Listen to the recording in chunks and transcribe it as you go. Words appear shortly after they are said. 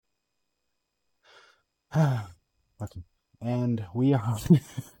Okay. And we are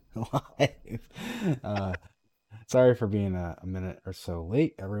live. Uh, Sorry for being a minute or so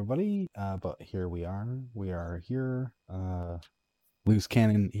late, everybody. But here we are. We are here. Loose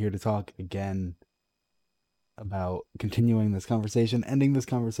Cannon here to talk again about continuing this conversation, ending this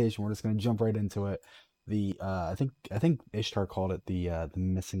conversation. We're just gonna jump right into it. I think Ishtar called it the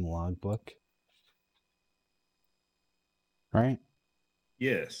missing logbook, right?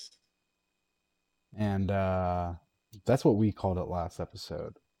 Yes. And that's what we called it last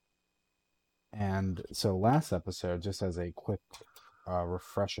episode. And so last episode, just as a quick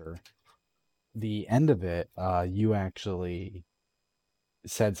refresher, the end of it, you actually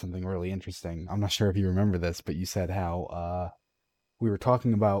said something really interesting. I'm not sure if you remember this, but you said how we were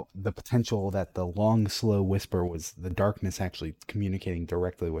talking about the potential that the long, slow whisper was the darkness actually communicating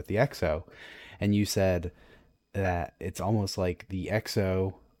directly with the EXO. And you said that it's almost like the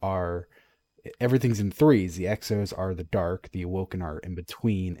EXO are everything's in threes. The Exos are the dark, the Awoken are in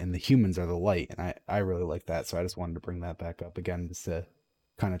between, and the humans are the light. And I really like that, so I just wanted to bring that back up again, just to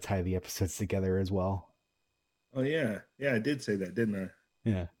kind of tie the episodes together as well. Oh yeah. Yeah, I did say that, didn't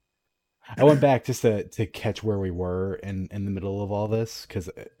Yeah, I went I? back just to catch where we were in the middle of all this,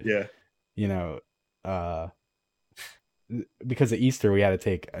 because Yeah. you know, uh, because of Easter we had to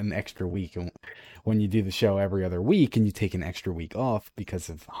take an extra week, and when you do the show every other week and you take an extra week off because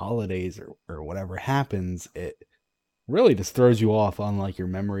of holidays or whatever happens, it really just throws you off on like your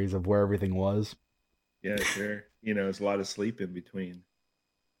memories of where everything was. Yeah, sure. It's a lot of sleep in between.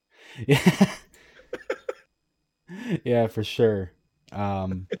 Yeah, yeah, for sure.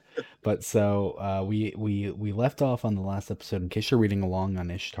 Um, but so we left off on the last episode. In case you're reading along on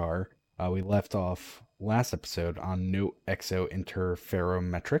Ishtar, we left off last episode on Note Exo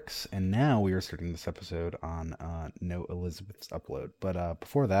Interferometrics, and now we are starting this episode on Note Elizabeth's upload. But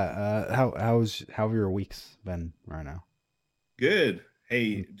before that, how have your weeks been right now? Good.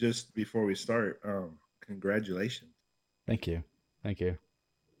 Hey, just before we start, congratulations. Thank you, thank you.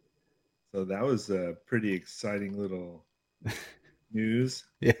 So that was a pretty exciting little news.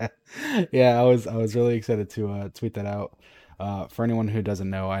 Yeah. Yeah, I was really excited to tweet that out. For anyone who doesn't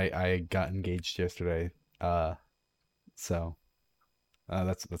know, I got engaged yesterday. Uh so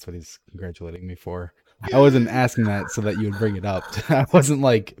that's what he's congratulating me for. I wasn't asking that so that you would bring it up. I wasn't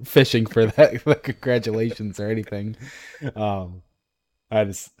like fishing for that for congratulations or anything. Um I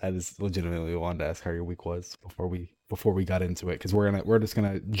just legitimately wanted to ask how your week was before we got into it, because we're just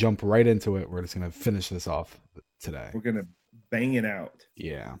gonna jump right into it. We're just gonna finish this off today. We're gonna bang it out.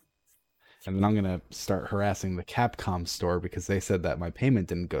 Yeah. And then I'm gonna start harassing the Capcom store because they said that my payment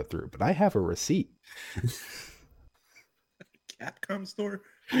didn't go through, but I have a receipt. Capcom store?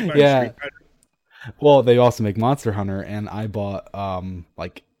 You buying Yeah. Street Fighter? Well, they also make Monster Hunter, and I bought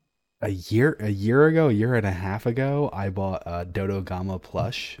like a year and a half ago, I bought a Dodo Gama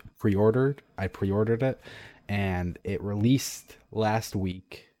plush pre-ordered. I pre-ordered it, and it released last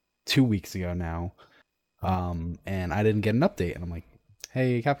week, 2 weeks ago now. And I didn't get an update, and I'm like,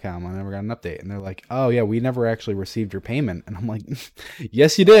 "Hey, Capcom, I never got an update." And they're like, "Oh yeah, we never actually received your payment." And I'm like,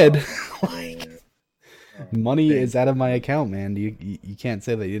 "Yes, you did. Oh Like, man. Oh, money dang. is out of my account, man. You can't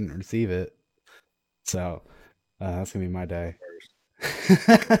say that you didn't receive it." So that's gonna be my day.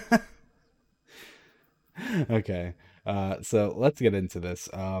 Okay. So let's get into this.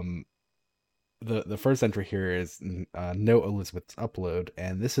 The first entry here is Note Elizabeth's upload,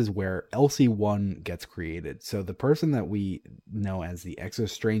 and this is where Elsie1 gets created. So the person that we know as the Exo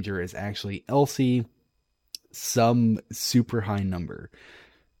Stranger is actually Elsie, some super high number,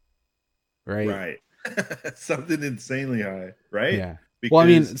 right? Right. Something insanely high, right? Yeah. Well, I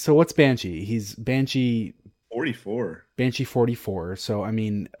mean, Because so what's Banshee? He's Banshee 44. Banshee 44. So I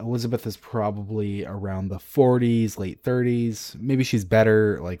mean, Elizabeth is probably around the 40s, late 30s. Maybe she's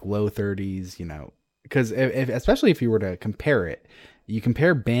better, like low 30s. Because especially if you were to compare it, you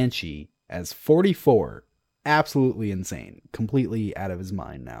compare Banshee as 44, absolutely insane, completely out of his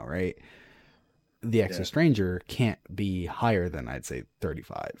mind now, right? The Exo Yeah. Stranger can't be higher than, I'd say,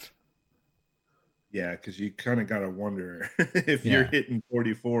 35. Yeah, because you kind of gotta wonder if you're Yeah. hitting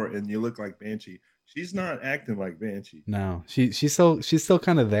 44 and you look like Banshee. She's not acting like Banshee. No, she's still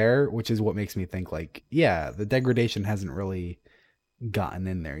kind of there, which is what makes me think like, yeah, the degradation hasn't really gotten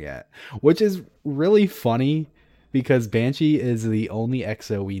in there yet, which is really funny because Banshee is the only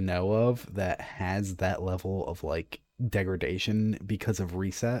EXO we know of that has that level of like degradation because of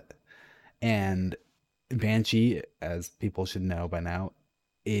reset. And Banshee, as people should know by now,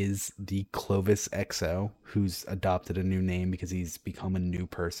 is the Clovis EXO who's adopted a new name because he's become a new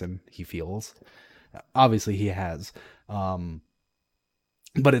person, he feels. Obviously he has. Um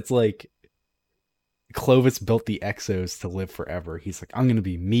but it's like Clovis built the Exos to live forever. He's like, I'm gonna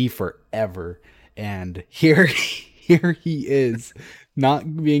be me forever. And here here he is,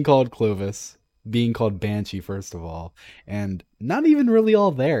 not being called Clovis, being called Banshee, first of all, and not even really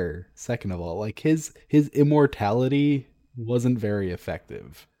all there, second of all. Like his immortality wasn't very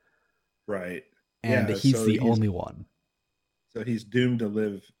effective. Right. And Yeah. he's the only one. So he's doomed to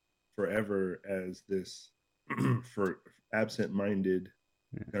live forever as this for absent-minded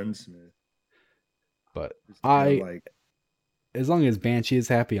Yeah. gunsmith. But It's kind of like, as long as Banshee is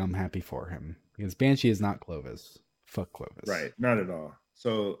happy, I'm happy for him. Because Banshee is not Clovis. Fuck Clovis. right, not at all.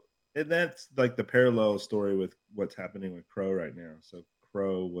 So and that's like the parallel story with what's happening with Crow right now. So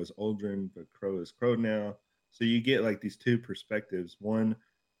Crow was Aldrin, but Crow is Crow now. So you get like these two perspectives. One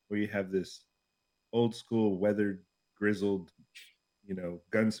where you have this old school, weathered, grizzled,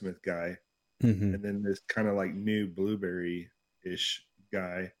 gunsmith guy, Mm-hmm. and then this kind of like new blueberry ish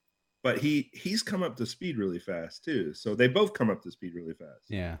guy. But he's come up to speed really fast too. So they both come up to speed really fast.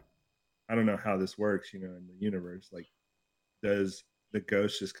 Yeah. I don't know how this works, in the universe. Like, does the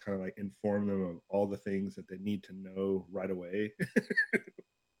ghost just kind of like inform them of all the things that they need to know right away? Well,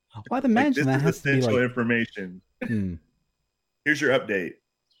 I'd Like, imagine this that is has to be essential like, information. hmm. Here's your update,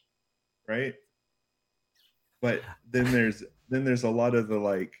 right? But then there's a lot of the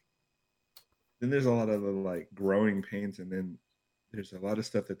like growing pains, and then there's a lot of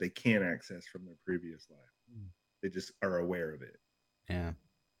stuff that they can't access from their previous life. They just are aware of it. Yeah.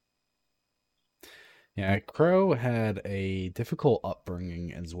 Yeah, Crow had a difficult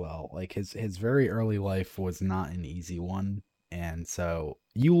upbringing as well. Like his very early life was not an easy one, and so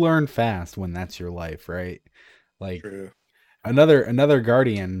you learn fast when that's your life, right? Like True. another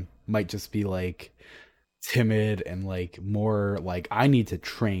guardian might just be like timid and like more like I need to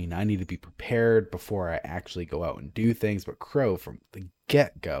train, I need to be prepared before I actually go out and do things. But Crow from the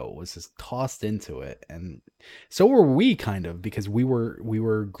get-go was just tossed into it, and so were we kind of, because we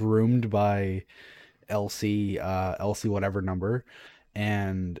were groomed by Elsie whatever number,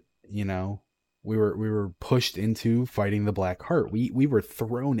 and we were pushed into fighting the Black Heart. We were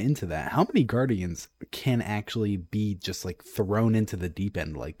thrown into that. How many Guardians can actually be just like thrown into the deep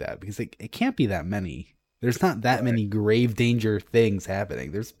end like that? Because it can't be that many. There's not that Right. many grave danger things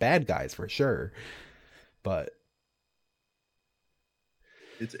happening. There's bad guys for sure, but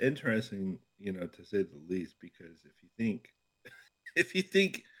It's interesting, to say the least, because if you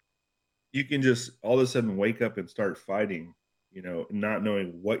think you can just all of a sudden wake up and start fighting, not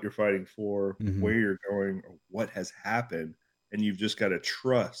knowing what you're fighting for, Mhm. where you're going, or what has happened, and you've just got to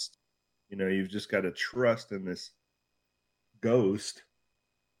trust. You've just got to trust in this ghost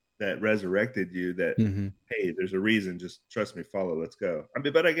that resurrected you. That, Mhm. hey, there's a reason. Just trust me. Follow. Let's go. I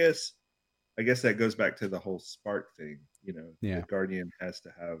mean, but I guess that goes back to the whole spark thing. The Yeah. guardian has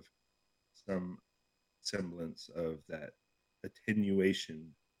to have some semblance of that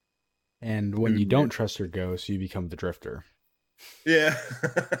attenuation. And when you don't trust your ghost, you become the Drifter. Yeah.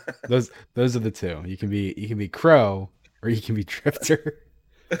 Those are the two. You can be Crow or you can be Drifter.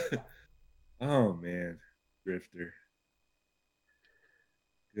 Oh man, Drifter.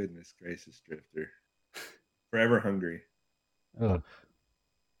 Goodness gracious, Drifter. Forever hungry. Ugh.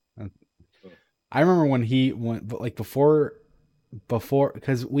 Oh, I remember when he went, but like before,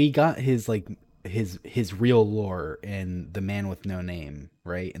 because we got his like his real lore in The Man with No Name,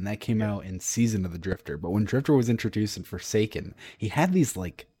 right? And that came yeah. out in Season of the Drifter. But when Drifter was introduced in Forsaken, he had these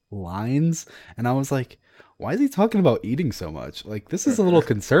like lines, and I was like, why is he talking about eating so much? Like, this is a little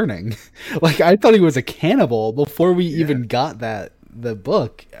concerning. Like, I thought he was a cannibal before we Yeah. even got the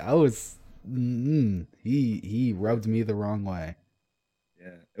book. I was he rubbed me the wrong way.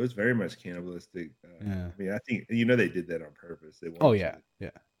 Yeah. It was very much cannibalistic. Yeah. I mean, I think they did that on purpose. They Oh wanted yeah, to, yeah.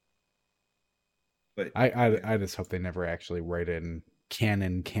 but I, yeah. I I just hope they never actually write in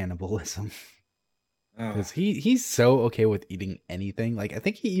canon cannibalism, Oh, because he's so okay with eating anything. Like I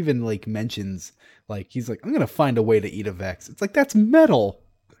think he even like mentions, like he's like, I'm gonna find a way to eat a Vex. It's like, that's metal.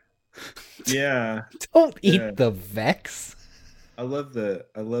 yeah. Don't Yeah. eat the Vex. I love the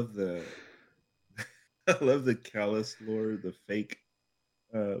I love the callous lore, the fake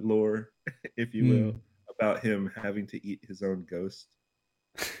lore, if you will, Mm, about him having to eat his own ghost,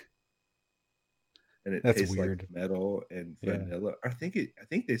 and it that's tastes like weird. metal and Yeah. vanilla. I think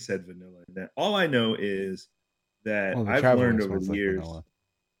they said vanilla in that. All I know is that Well, the I've learned Traveler over the smells like years. vanilla.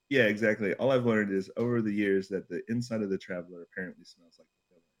 Yeah, exactly. All I've learned is over the years that the inside of the Traveler apparently smells like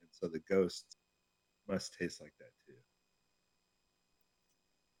vanilla, and so the ghost must taste like that too,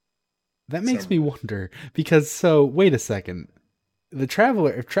 That makes me somewhat. wonder, because so wait a second. the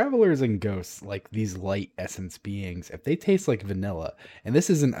traveler, if travelers and ghosts, like these light essence beings, if they taste like vanilla, and this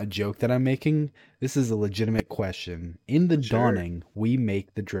isn't a joke that I'm making, this is a legitimate question. In the Sure. dawning, we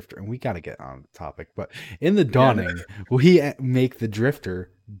make the drifter, and we got to get on the topic, but in the Yeah. No. dawning, we make the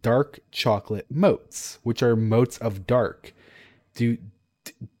drifter dark chocolate motes, which are motes of dark. Do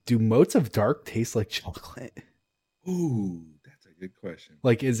do motes of dark taste like chocolate? Ooh, that's a good question.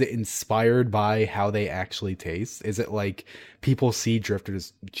 Like, is it inspired by how they actually taste? Is it like people see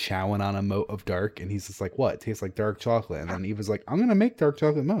drifters chowing on a moat of dark, and he's just like, "What? It tastes like dark chocolate." And then he was like, "I'm gonna make dark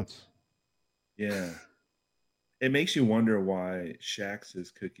chocolate moats." Yeah. It makes you wonder why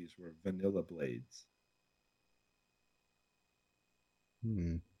Shax's cookies were vanilla blades.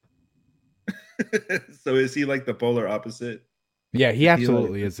 Hmm. So is he like the polar opposite? Yeah, he Is he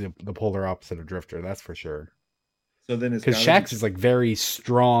like absolutely is the polar opposite of Drifter. That's for sure. so then it's Because gotta be Shax is like very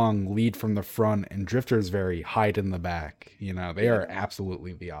strong, lead from the front, and Drifter is very hide in the back. You know, they yeah, are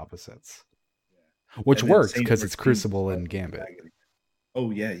absolutely the opposites, yeah. which And then works Saint because it's Martin's Crucible like and Gambit. dragon.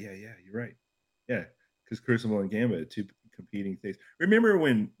 Oh yeah, yeah, yeah. You're right. Yeah, because Crucible and Gambit, two competing things. Remember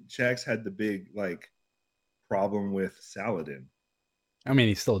when Shax had the big like problem with Saladin I mean,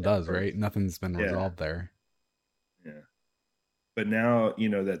 he still at does, right? first? Nothing's been Yeah, resolved there. yeah. But now you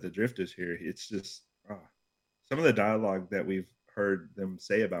know that the drift is here. It's just some of the dialogue that we've heard them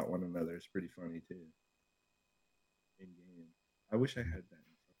say about one another is pretty funny too. In game, I wish I had that.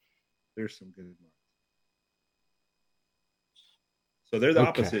 There's some good ones. So they're the Okay.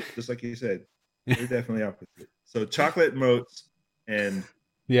 opposite, just like you said. They're definitely opposite. So chocolate moats and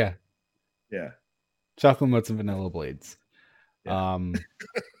Yeah, yeah, chocolate motes and vanilla blades. yeah. Um,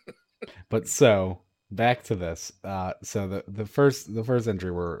 but so back to this. So the first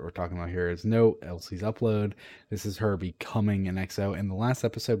entry we're talking about here is no Elsie's upload. This is her becoming an XO. In the last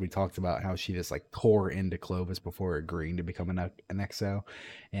episode, we talked about how she just like tore into Clovis before agreeing to become an XO,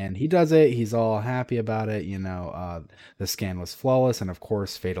 and he does it. He's all happy about it. The scan was flawless and of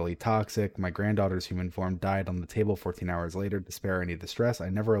course fatally toxic. My granddaughter's human form died on the table 14 hours later. Despair any distress. I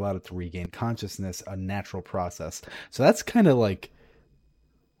never allowed it to regain consciousness. A natural process. So that's kind of like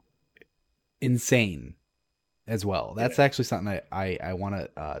insane as well. Yeah. That's actually something I want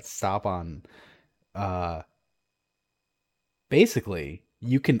to stop on. Uh, Basically,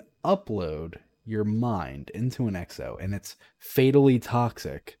 you can upload your mind into an exo and it's fatally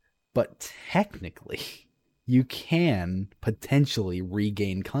toxic, but technically, you can potentially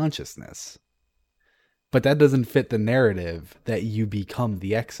regain consciousness. But that doesn't fit the narrative that you become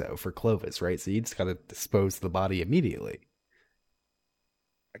the exo for Clovis, right? So you just got to dispose of the body immediately.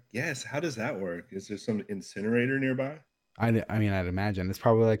 I guess. How does that work? Is there some incinerator nearby? I mean, I'd imagine it's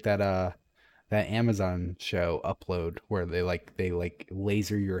probably like that Amazon show Upload where they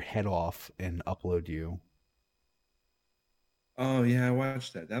laser your head off and upload you. Oh yeah, I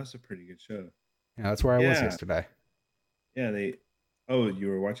watched that. That was a pretty good show. Yeah, that's where I was Yeah, yesterday. yeah. They. Oh, you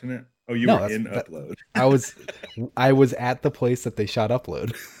were watching it. Oh, you No, were that's in that Upload. I was I was at the place that they shot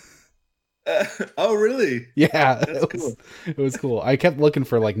Upload. Oh, really? Yeah, That's cool. it was cool. I kept looking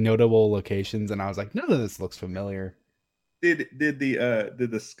for like notable locations and I was like, none of this looks familiar. Did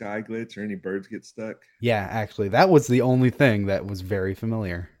the sky glitch or any birds get stuck? Yeah, actually, that was the only thing that was very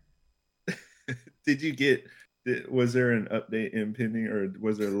familiar. Did you get? Was there an update impending, or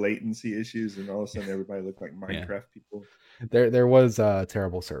was there latency issues, and all of a sudden everybody looked like Yeah. Minecraft people? There was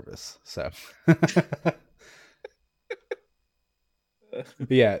terrible service. So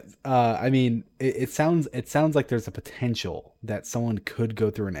yeah, I mean, it sounds like there's a potential that someone could go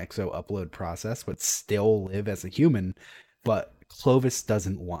through an exo upload process but still live as a human, but Clovis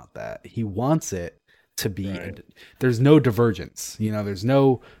doesn't want that. He wants it to be Right, there's no divergence. There's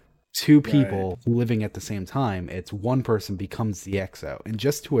no two right, people living at the same time. It's one person becomes the exo, and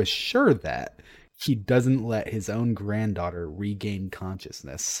just to assure that, he doesn't let his own granddaughter regain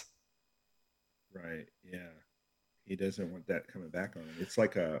consciousness. right. Yeah, he doesn't want that coming back on him. It's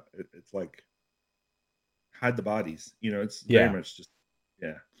like hide the bodies. It's very Yeah. much just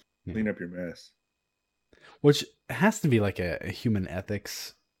yeah, Yeah. clean up your mess. Which has to be like a human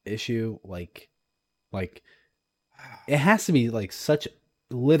ethics issue. Like it has to be like such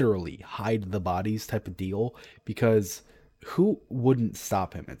literally hide the bodies type of deal, because who wouldn't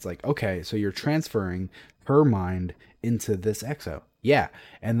stop him? It's like, okay, so you're transferring her mind into this exo. Yeah.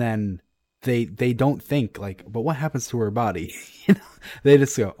 And then they don't think like, but what happens to her body? They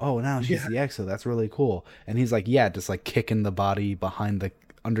just go, oh, now she's Yeah, the exo. That's really cool. And he's like, yeah, just like kicking the body behind the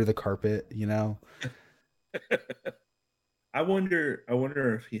under the carpet. I wonder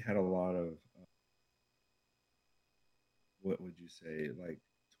if he had a lot of what would you say, like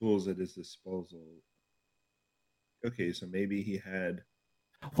tools at his disposal okay, so maybe he had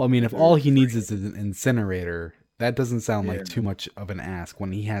Well, I mean, if all other he needs is frames. an incinerator, that doesn't sound like Yeah, too much of an ask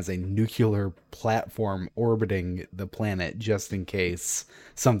when he has a nuclear platform orbiting the planet just in case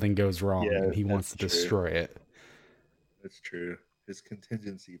something goes wrong yeah, and he wants that's to true. destroy it. That's true. His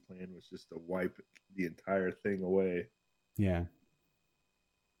contingency plan was just to wipe the entire thing away. Yeah.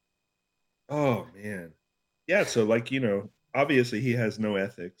 Oh man. Yeah, so like, obviously he has no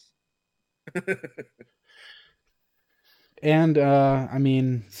ethics. And I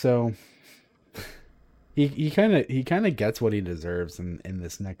mean, so he kind of gets what he deserves in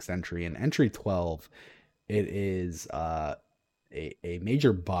this next entry. In entry 12, it is a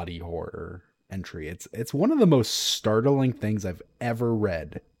major body horror entry. It's one of the most startling things I've ever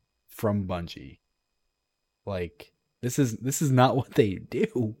read from Bungie. Like this is not what they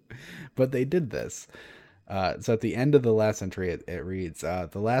do, but they did this. So at the end of the last entry, it reads, "The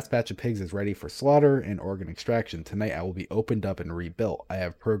last batch of pigs is ready for slaughter and organ extraction. Tonight I will be opened up and rebuilt. I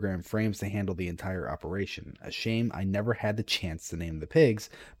have programmed frames to handle the entire operation. A shame I never had the chance to name the pigs,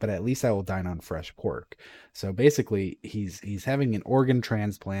 but at least I will dine on fresh pork." So basically, he's having an organ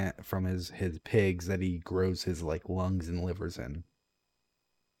transplant from his pigs that he grows his like lungs and livers in.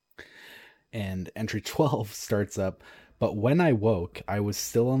 And entry 12 starts up, "But when I woke, I was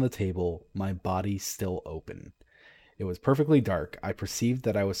still on the table, my body still open. It was perfectly dark. I perceived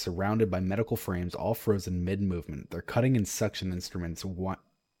that I was surrounded by medical frames, all frozen mid movement, their cutting and suction instruments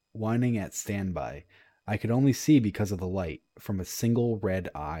whining at standby. I could only see because of the light, from a single red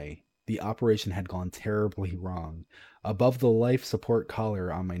eye. The operation had gone terribly wrong. Above the life support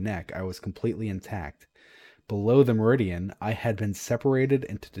collar on my neck, I was completely intact. Below the meridian, I had been separated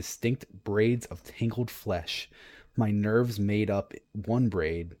into distinct braids of tangled flesh. My nerves made up one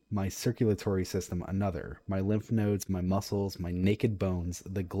braid, my circulatory system another, my lymph nodes, my muscles, my naked bones,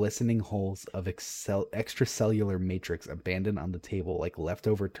 the glistening holes of extracellular matrix abandoned on the table like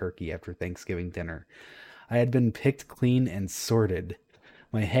leftover turkey after Thanksgiving dinner. I had been picked clean and sorted.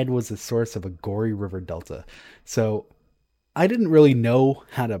 My head was the source of a gory river delta." So I didn't really know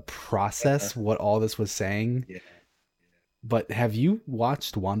how to Uh-huh. process what all this was saying, Yeah. but have you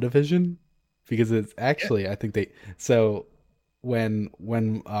watched WandaVision? Because it's Yeah. actually, I think they so when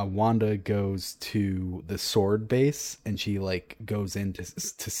Wanda goes to the sword base and she like goes in to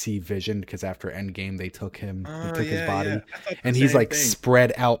see Vision because after Endgame they Oh took his yeah, yeah. body I thought the and he's same like thing.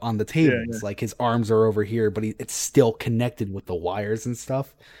 spread out on the Yeah, yeah. tables like his arms are over here but it's still connected with the wires and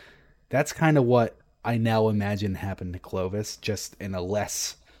stuff. That's kind of what I now imagine happened to Clovis, just in a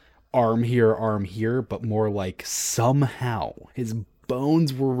less arm here, but more like somehow his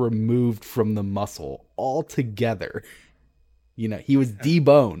bones were removed from the muscle altogether. You know, he was Yeah.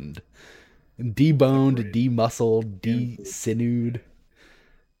 deboned, Separated. demuscled, Cancelled. de-sinewed.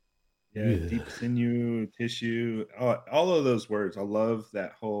 Yeah, Ugh. deep sinew, tissue, all of those words. I love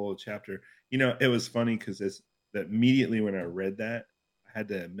that whole chapter. It was funny because that immediately when I read that, I had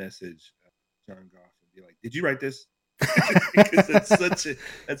to message John Goff and be like, "Did you write this?" Because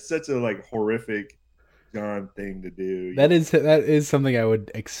that's such a like horrific John thing to do. That is something I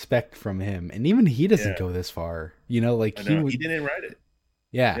would expect from him, and even he doesn't Yeah, go this far. You know, like I he know he would, didn't write it.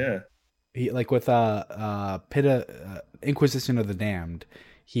 yeah. Yeah, He like with Inquisition of the Damned,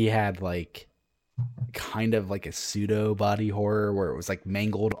 he had like kind of like a pseudo body horror where it was like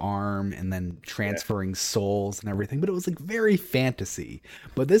mangled arm and then yeah, transferring souls and everything, but it was like very fantasy.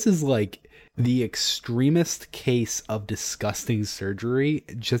 But this is like the extremist case of disgusting surgery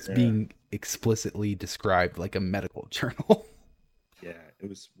just yeah, being explicitly described like a medical journal. yeah. It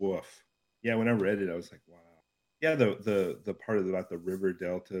was woof. Yeah, when I read it, I was like, wow. Yeah, the part about the river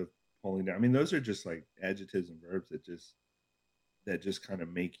delta pulling down. I mean, those are just like adjectives and verbs that just kind of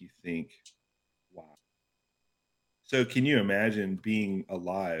make you think, wow. So can you imagine being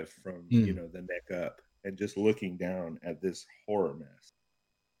alive from, Mm, the neck up and just looking down at this horror mess?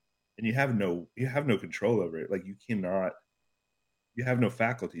 And you have no control over it. Like you have no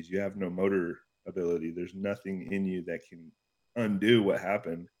faculties, you have no motor ability. There's nothing in you that can undo what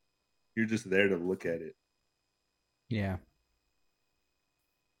happened. You're just there to look at it. yeah.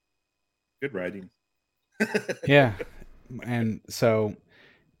 Good writing. Yeah. And so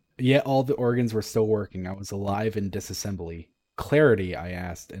yet all the organs were still working. I was alive in disassembly. "Clarity," I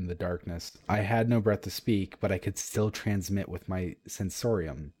asked in the darkness. I had no breath to speak, but I could still transmit with my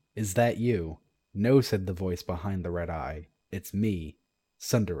sensorium. "Is that you?" "No," said the voice behind the red eye. "It's me,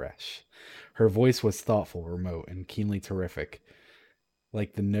 Sundaresh." Her voice was thoughtful, remote, and keenly terrific,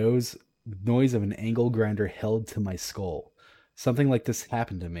 like the noise of an angle grinder held to my skull. "Something like this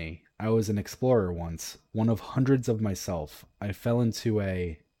happened to me. I was an explorer once, one of hundreds of myself. I fell into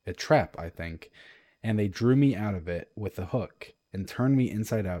a trap, I think, and they drew me out of it with a hook and turned me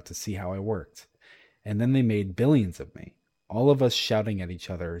inside out to see how I worked. And then they made billions of me. All of us shouting at each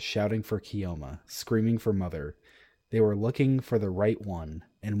other, shouting for Kioma, screaming for Mother. They were looking for the right one,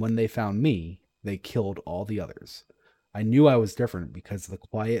 and when they found me, they killed all the others. I knew I was different because the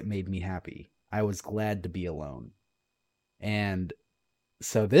quiet made me happy. I was glad to be alone. And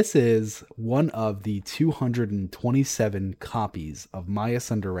so this is one of the 227 copies of Maya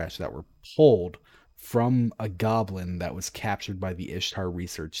Sundaresh that were pulled from a goblin that was captured by the Ishtar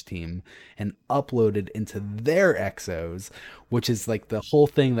research team and uploaded into their exos, which is like the whole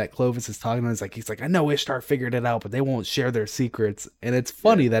thing that Clovis is talking about. Is like, he's like, I know Ishtar figured it out, but they won't share their secrets. And it's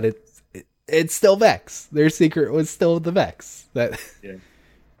funny that it's still Vex. Their secret was still the Vex. That Yeah.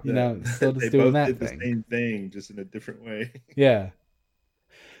 you know, still They just doing both that did the thing. same thing, just in a different way. Yeah.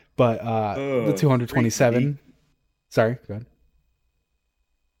 But the Oh, 227. Sorry, go ahead.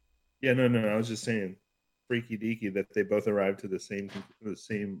 Yeah, no. I was just saying, freaky deaky that they both arrived to the same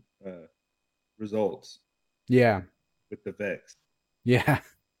results Yeah. with the Vex. Yeah.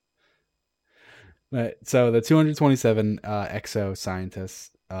 So the 227 exo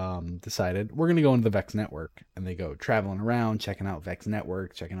scientists decided we're going to go into the Vex network, and they go traveling around, checking out Vex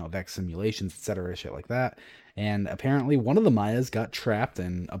network, checking out Vex simulations, etc., shit like that. And apparently one of the Mayas got trapped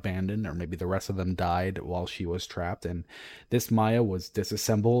and abandoned, or maybe the rest of them died while she was trapped. And this Maya was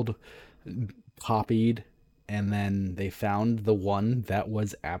disassembled, copied, and then they found the one that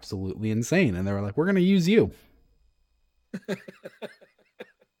was absolutely insane. And they were like, we're going to use you.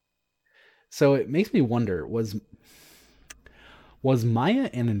 So it makes me wonder, was Maya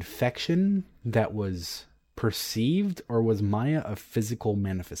an infection that was perceived, or was Maya a physical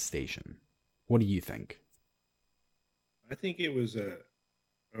manifestation? What do you think? I think it was I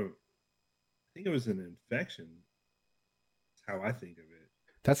think it was an infection. That's how I think of it.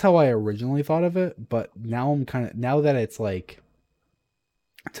 That's how I originally thought of it, but now now that it's like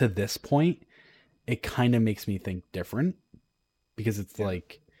to this point, it kind of makes me think different, because it's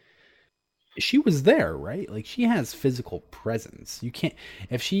like she was there, right? Like, she has physical presence. You can't,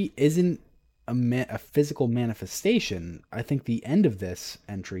 if she isn't a physical manifestation, I think the end of this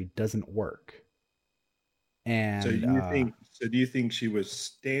entry doesn't work. And Do you think she was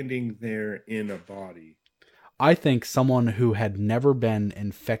standing there in a body? I think someone who had never been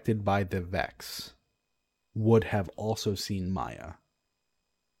infected by the Vex would have also seen Maya.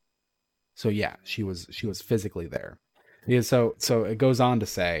 So yeah, she was physically there. Yeah, so it goes on to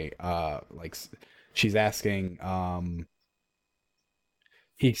say, like, she's asking,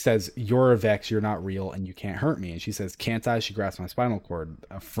 he says, "You're a Vex, you're not real, and you can't hurt me." And she says, "Can't I?" She grasps my spinal cord.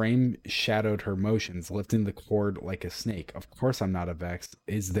 A frame shadowed her motions, lifting the cord like a snake. Of course I'm not a Vex.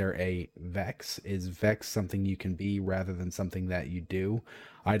 Is there a Vex? Is Vex something you can be rather than something that you do?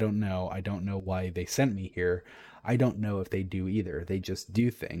 I don't know. I don't know why they sent me here. I don't know if they do either. They just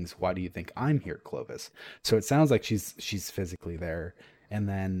do things. Why do you think I'm here, Clovis? So it sounds like she's physically there. And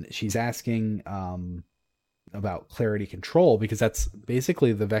then she's asking, about clarity control, because that's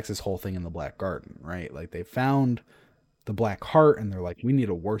basically the Vex's whole thing in the Black Garden, right? Like, they found the Black Heart and they're like, we need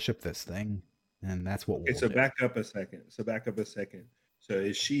to worship this thing, and that's what we'll do. Back up a second. So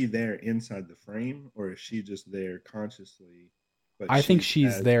is she there inside the frame, or is she just there consciously? But I think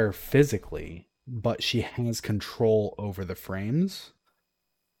she's there physically, but she has control over the frames.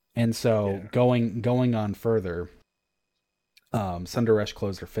 And so going on further, Sundaresh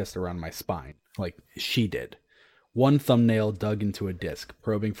closed her fist around my spine, like she did. One thumbnail dug into a disc,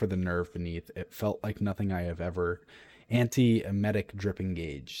 probing for the nerve beneath. It felt like nothing I have ever. Anti-emetic drip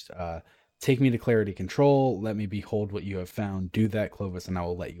engaged. Take me to clarity control. Let me behold what you have found. Do that, Clovis, and I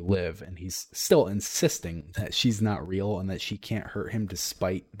will let you live. And he's still insisting that she's not real and that she can't hurt him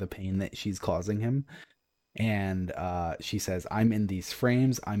despite the pain that she's causing him. And she says, I'm in these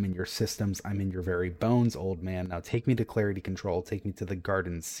frames, I'm in your systems, I'm in your very bones, old man. Now take me to clarity control, take me to the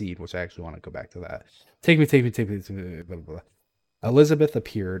garden seed, which I actually want to go back to that. Take me, blah, blah, blah. Elizabeth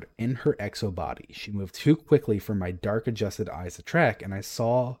appeared in her exo body. She moved too quickly for my dark adjusted eyes to track, and I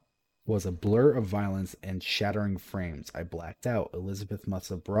saw was a blur of violence and shattering frames. I blacked out. Elizabeth must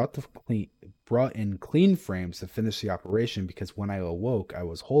have brought in clean frames to finish the operation, because when I awoke, I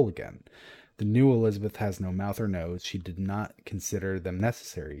was whole again. The new Elizabeth has no mouth or nose. She did not consider them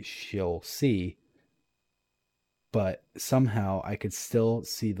necessary. She'll see. But somehow I could still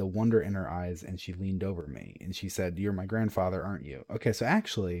see the wonder in her eyes, and she leaned over me and she said, "You're my grandfather, aren't you?" Okay, so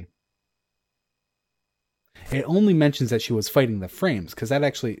actually, it only mentions that she was fighting the frames, because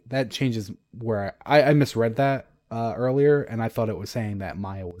that changes where I misread that earlier, and I thought it was saying that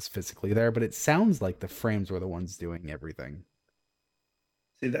Maya was physically there, but it sounds like the frames were the ones doing everything.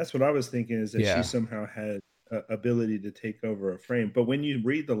 See, that's what I was thinking, is that she Yeah. somehow had ability to take over a frame. But when you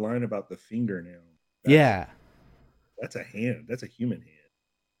read the line about the fingernail, that's Yeah. that's a hand. That's a human hand.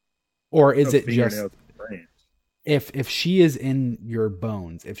 Or There's is no it just fingernails in frames. if she is in your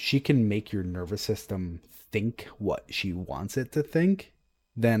bones, if she can make your nervous system think what she wants it to think,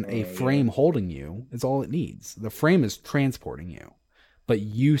 then a Oh yeah, frame holding you is all it needs. The frame is transporting you. But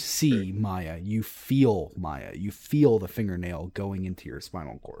you true. see Maya, you feel the fingernail going into your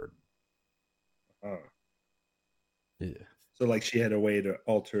spinal cord. Oh, Yeah. so like she had a way to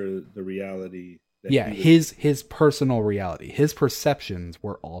alter the reality that Yeah, he was in. his personal reality, his perceptions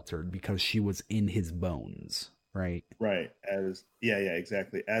were altered because she was in his bones, right? Right. As yeah,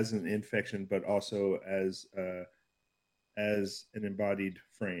 exactly. As an infection, but also as an embodied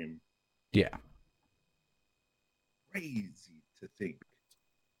frame. Yeah. Crazy to think.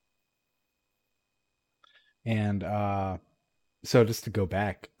 And so just to go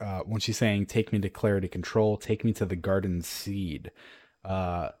back, when she's saying take me to clarity control, take me to the garden seed.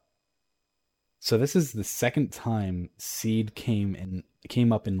 Uh so this is the second time seed came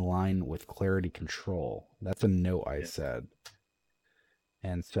up in line with clarity control. That's a note I Yeah. said.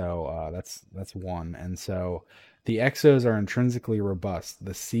 And so that's one. And so the exos are intrinsically robust.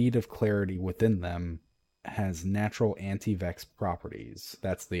 The seed of clarity within them has natural anti-vex properties.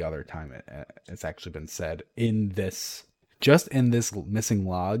 That's the other time it's actually been said in this, just in this missing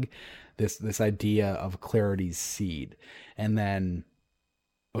log, this idea of clarity's seed. And then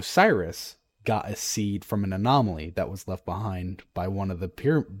Osiris got a seed from an anomaly that was left behind by one of the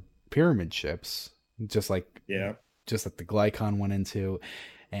pyramid ships, just like Yeah. just like the Glycon went into,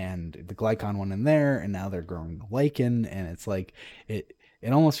 and the Glycon went in there, and now they're growing the lichen, and it's like it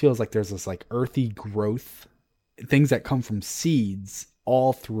almost feels like there's this like earthy growth, things that come from seeds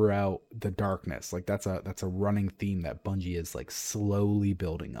all throughout the darkness. Like that's a running theme that Bungie is like slowly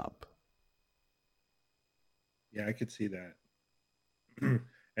building up. Yeah, I could see that.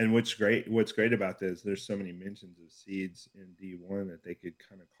 And what's great about this, there's so many mentions of seeds in D1 that they could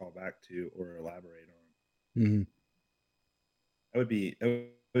kind of call back to or elaborate on. Mm-hmm. That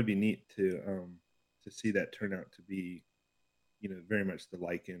would be neat to see that turn out to be, very much the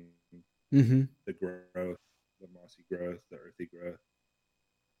lichen, Mm-hmm. the growth, the mossy growth, the earthy growth.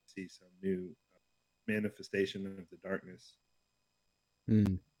 See some new manifestation of the darkness.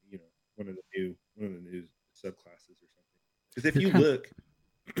 Mm. One of the new subclasses or something. Because if You're you kind look,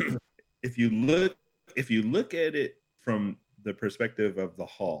 if you look, if you look at it from the perspective of the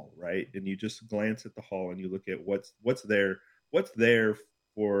hall, right, and you just glance at the hall and you look at what's there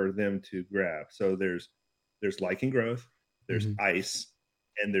for them to grab. So there's lichen growth, there's mm-hmm. ice,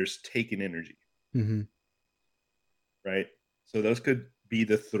 and there's taken energy, Mm-hmm. right? So those could be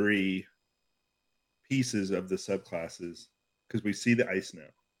the three pieces of the subclasses, because we see the ice now,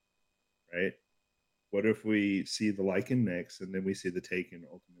 right? What if we see the lichen next, and then we see the taken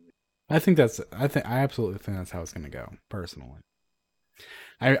ultimately? I absolutely think that's how it's going to go. Personally,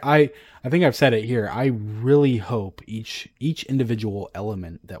 I think I've said it here. I really hope each individual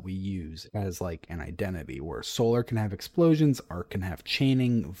element that we use has like an identity. Where solar can have explosions, arc can have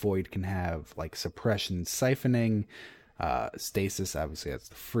chaining, void can have like suppression, siphoning, stasis. Obviously, that's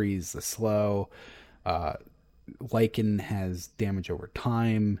the freeze, the slow. Uh, Lichen has damage over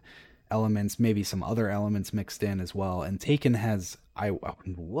time elements, maybe some other elements mixed in as well. And Taken has, I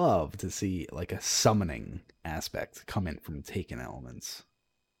would love to see like a summoning aspect come in from Taken elements.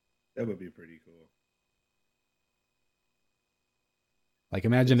 That would be pretty cool. Like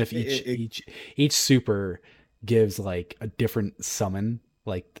imagine Because if each super gives like a different summon.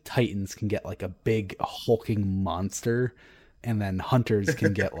 Like the Titans can get like a big hulking monster, and then Hunters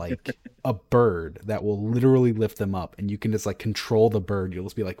can get like a bird that will literally lift them up, and you can just like control the bird. You'll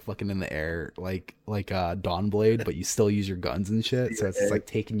just be like fucking in the air, like Dawnblade, but you still use your guns and shit. So it's like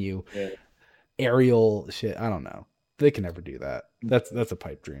taking you yeah. aerial shit. I don't know. They can never do that. That's a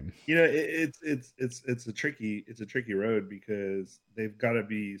pipe dream. It's a tricky road, because they've got to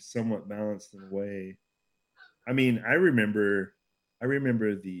be somewhat balanced in a way. I mean, I remember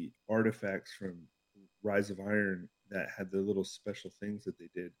the artifacts from Rise of Iron that had the little special things that they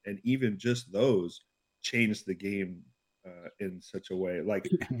did, and even just those changed the game in such a way. Like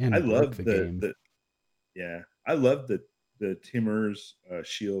I And broke love the the game. the yeah, I love the Timur's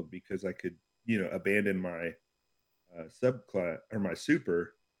shield, because I could abandon my subclass or my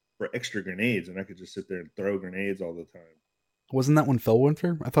super for extra grenades, and I could just sit there and throw grenades all the time. Wasn't that one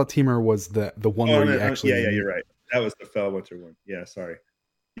Fellwinter? I thought Teamer was the one Oh where no, you yeah, actually. you're right. That was the Fellwinter one. Yeah, sorry.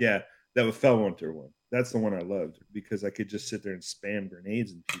 Yeah, that was Fellwinter one. That's the one I loved, because I could just sit there and spam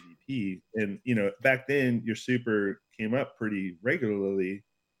grenades in PvP. And back then your super came up pretty regularly,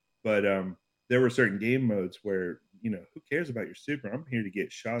 But there were certain game modes where, who cares about your super? I'm here to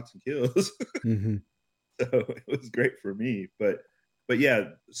get shots and kills. Mm-hmm. So it was great for me. But yeah,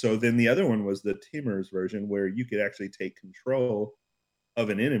 so then the other one was the Teamers version where you could actually take control of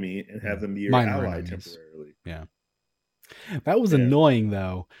an enemy and have them be your Minor ally enemies. temporarily. Yeah. That was Yeah. annoying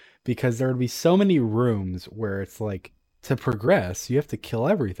though, because there would be so many rooms where it's like to progress, you have to kill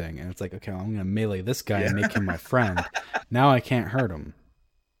everything. And it's like, okay, I'm gonna melee this guy and Yeah. make him my friend. Now I can't hurt him.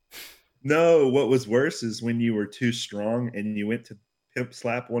 No, what was worse is when you were too strong and you went to pimp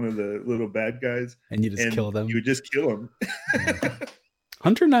slap one of the little bad guys And you just and kill them. you would just kill him. Yeah.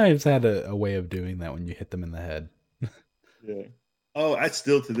 Hunter knives had a way of doing that when you hit them in the head. Yeah. Oh, I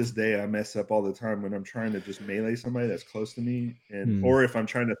still to this day I mess up all the time when I'm trying to just melee somebody that's close to me, and or if I'm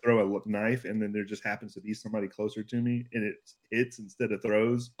trying to throw a knife and then there just happens to be somebody closer to me and it hits instead of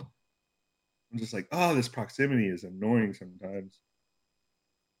throws. I'm just like, oh, this proximity is annoying sometimes.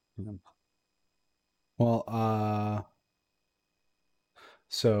 Well,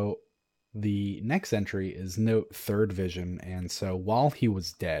 so the next entry is note third vision, and so while he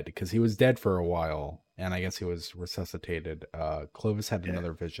was dead, because he was dead for a while, and I guess he was resuscitated, Clovis had Yeah.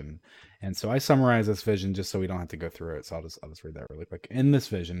 another vision. And so I summarize this vision just so we don't have to go through it. So I'll just read that really quick. In this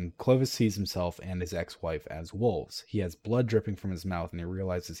vision, Clovis sees himself and his ex-wife as wolves. He has blood dripping from his mouth, and he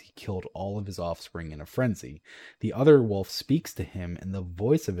realizes he killed all of his offspring in a frenzy. The other wolf speaks to him in the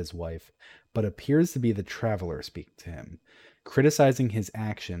voice of his wife, but appears to be the traveler speaking to him, criticizing his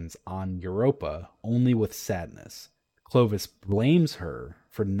actions on Europa only with sadness. Clovis blames her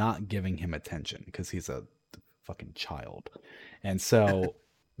for not giving him attention because he's a fucking child. And so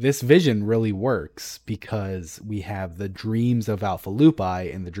this vision really works because we have the dreams of Alpha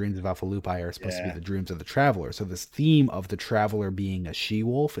Lupi, and the dreams of Alpha Lupi are supposed to be the dreams of the traveler. So this theme of the traveler being a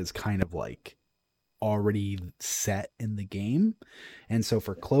she-wolf is kind of like already set in the game. And so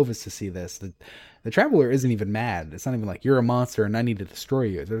for Clovis to see this, the traveler isn't even mad. It's not even like you're a monster and I need to destroy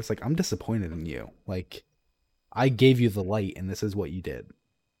you. They're just like, I'm disappointed in you. Like, I gave you the light and this is what you did.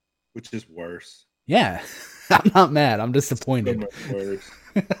 Which is worse. Yeah. I'm not mad. I'm disappointed. So much worse.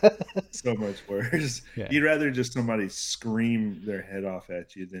 So much worse. Yeah. You'd rather just somebody scream their head off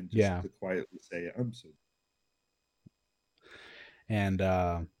at you than just to quietly say, I'm so. And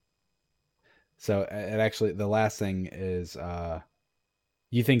so it actually, the last thing is,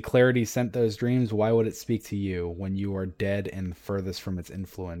 you think clarity sent those dreams? Why would it speak to you when you are dead and furthest from its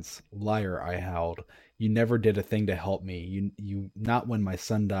influence? Liar, I howled. You never did a thing to help me. You not when my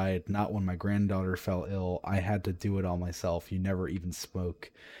son died, not when my granddaughter fell ill. I had to do it all myself. You never even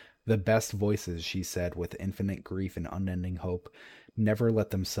spoke. The best voices, she said, with infinite grief and unending hope, never let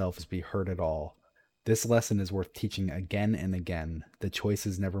themselves be heard at all. This lesson is worth teaching again and again. The choice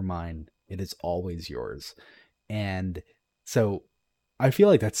is never mine. It is always yours. And so I feel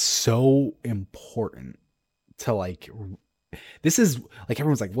like that's so important to like, this is like,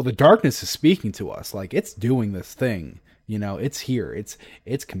 everyone's like, well, the darkness is speaking to us. Like, it's doing this thing, you know, it's here. It's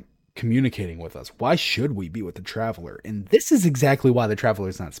communicating with us. Why should we be with the traveler? And this is exactly why the traveler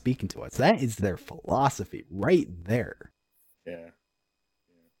is not speaking to us. That is their philosophy right there. Yeah.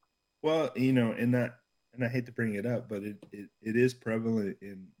 Well, and I hate to bring it up, but it is prevalent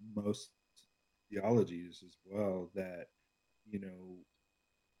in most theologies as well that,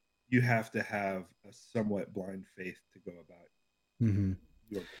 you have to have a somewhat blind faith to go about Mm-hmm.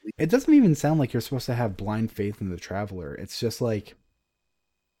 your belief. It doesn't even sound like you're supposed to have blind faith in the traveler. It's just like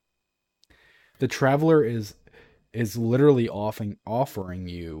the traveler is literally offering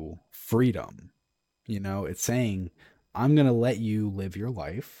you freedom. You know, it's saying, I'm going to let you live your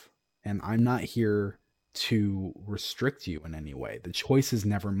life, and I'm not here to restrict you in any way. The choice is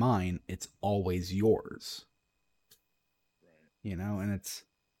never mine, it's always yours. Right. You know, and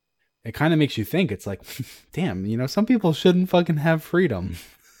it kind of makes you think, it's like, damn, you know, some people shouldn't fucking have freedom.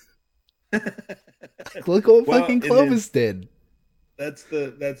 Look what fucking Clovis did. That's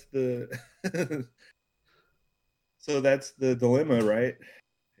the so that's the dilemma, right?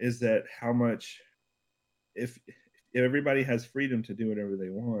 Is that how much if everybody has freedom to do whatever they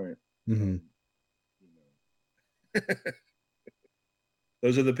want, mm-hmm.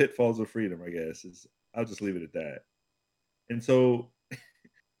 Those are the pitfalls of freedom, I guess. I'll just leave it at that. And so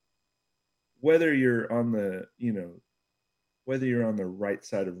whether you're on the right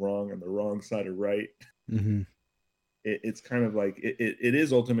side of wrong, on the wrong side of right, mm-hmm. It's kind of like it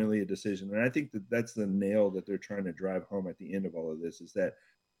is ultimately a decision. And I think that's the nail that they're trying to drive home at the end of all of this, is that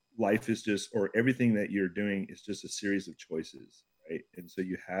life is just, or everything that you're doing is just a series of choices, right? And so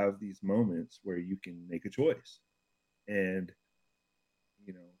you have these moments where you can make a choice. And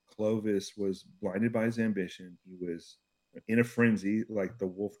Clovis was blinded by his ambition. He was in a frenzy, like the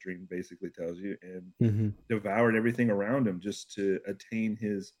wolf dream basically tells you, and Mm-hmm. devoured everything around him just to attain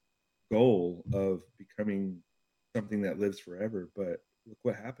his goal of becoming something that lives forever. But look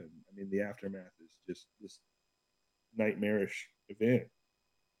what happened. I mean, the aftermath is just this nightmarish event.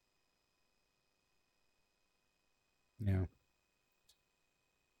 Yeah.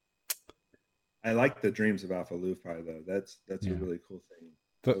 I like the dreams of Alpha Lupi though. That's a Yeah. really cool thing.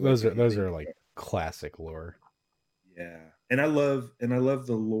 So like Those are if you think like about, classic lore. yeah, and I love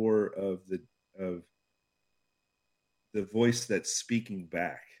the lore of the voice that's speaking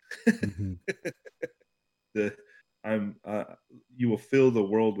back. Mm-hmm. the I'm you will fill the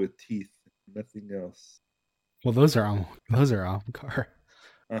world with teeth, nothing else. Well, those are Omkar.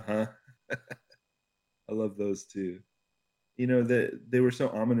 Uh-huh. I love those too. You know that they were so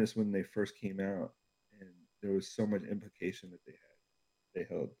ominous when they first came out, and there was so much implication that they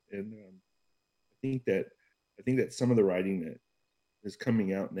held. And think that I think that some of the writing that is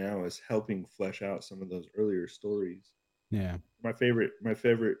coming out now is helping flesh out some of those earlier stories. Yeah. One of my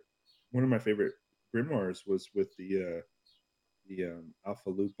favorite grimoires was with the Alpha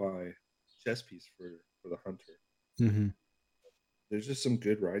Lupi chess piece for the Hunter. Mm-hmm. There's just some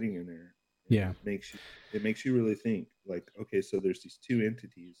good writing in there, and Yeah. it makes you really think. Like, okay, so there's these two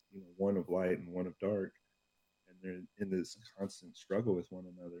entities, you know, one of light and one of dark, and they're in this constant struggle with one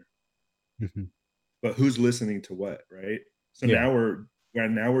another. Mm-hmm. But who's listening to what, right? So Yeah.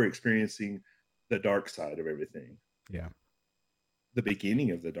 now we're experiencing the dark side of everything, Yeah. the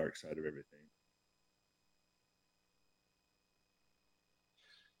beginning of the dark side of everything.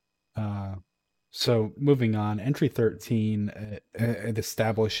 Uh, so moving on, entry 13, it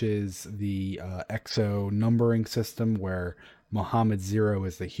establishes the EXO numbering system where Muhammad 0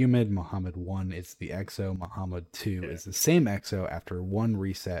 is the human, Muhammad 1 is the EXO, Muhammad 2 Yeah, is the same EXO after one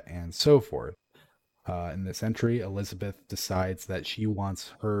reset, and so forth. In this entry, Elizabeth decides that she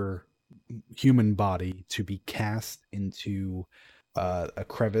wants her human body to be cast into a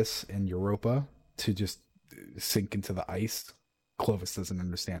crevice in Europa to just sink into the ice. Clovis doesn't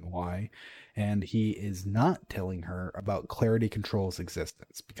understand why. And he is not telling her about Clarity Control's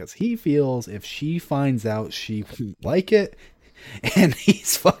existence because he feels if she finds out, she won't like it. And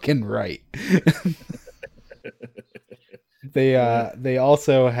he's fucking right. yeah, They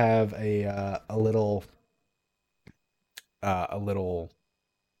also have a little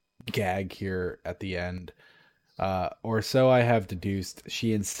gag here at the end. Or so I have deduced.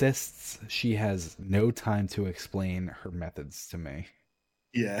 She insists she has no time to explain her methods to me.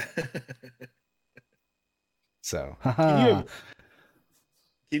 yeah. So, can haha. you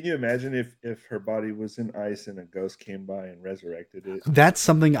can you imagine if her body was in ice and a ghost came by and resurrected it? That's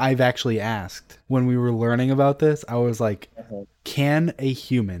something I've actually asked when we were learning about this. I was like, Uh-huh. can a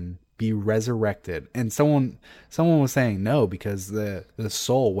human be resurrected? And someone was saying no because the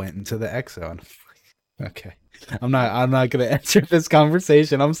soul went into the exo. And okay. I'm not going to enter this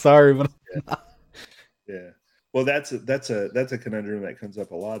conversation. I'm sorry, but Yeah. Well, that's a conundrum that comes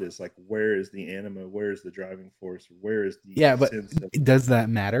up a lot. Is like, where is the anima? Where is the driving force? Where is the yeah, but sense of? does that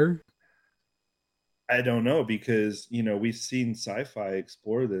matter? I don't know because we've seen sci-fi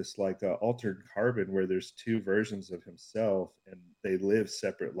explore this, like Altered Carbon, where there's two versions of himself and they live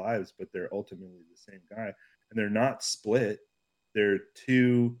separate lives, but they're ultimately the same guy, and they're not split. They're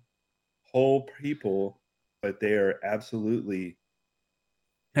two whole people, but they are absolutely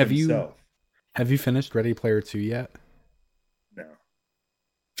Have you himself. have you finished Ready Player 2 yet? No.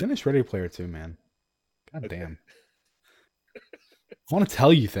 Finish Ready Player 2, man. God Okay. damn. I want to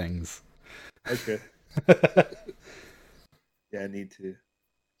tell you things. Okay. Yeah, I need to.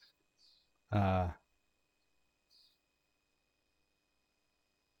 uh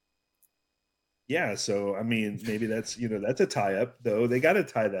Yeah, so I mean, maybe that's a tie up though. They got to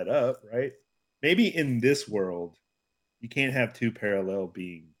tie that up, right? Maybe in this world, you can't have two parallel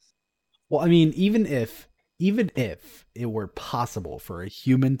beings. well, I mean, even if it were possible for a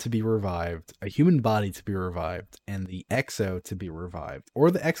human to be revived, a human body to be revived, and the exo to be revived,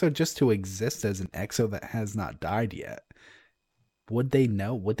 or the exo just to exist as an exo that has not died yet, would they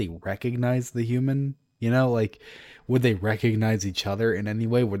know? Would they recognize the human? You know, like, would they recognize each other in any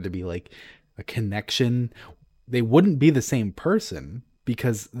way? Would there be like a connection? They wouldn't be the same person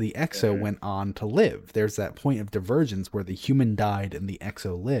because the exo Yeah. went on to live. There's that point of divergence where the human died and the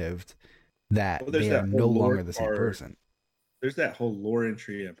exo lived, that Well, there's they are that no whole lore longer the same part. person. There's that whole lore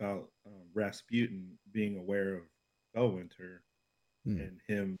entry about Rasputin being aware of Bellwinter Hmm.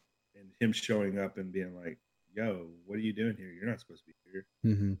 and him showing up and being like, "Yo, what are you doing here? You're not supposed to be here.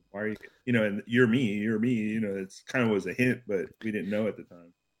 Mm-hmm. Why are you?" And you're me. You're me. It's kind of was a hint, but we didn't know at the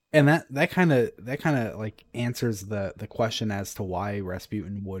time. And that kind of like answers the question as to why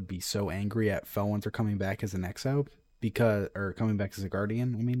Rasputin would be so angry at Felwinter coming back as an Exo, because, or coming back as a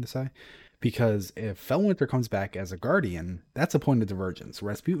Guardian, I mean to say, because if Felwinter comes back as a Guardian, that's a point of divergence.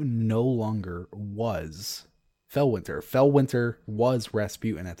 Rasputin no longer was Felwinter. Felwinter was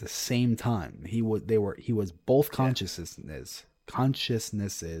Rasputin at the same time. He was both Yeah.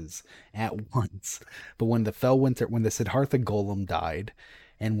 consciousnesses at once. But when the Siddhartha Golem died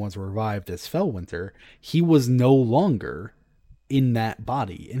and was revived as Felwinter, he was no longer in that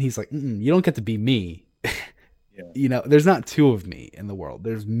body. And he's like, you don't get to be me. Yeah. There's not two of me in the world.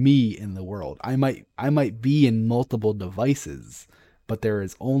 There's me in the world. I might be in multiple devices, but there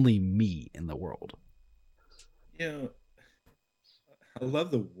is only me in the world. You know, I love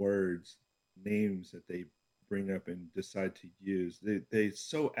the words, names that they bring up and decide to use. They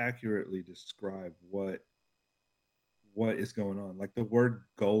so accurately describe what is going on. Like the word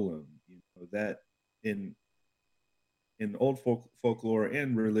golem, that in in old folklore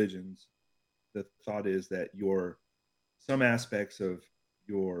and religions, the thought is that your some aspects of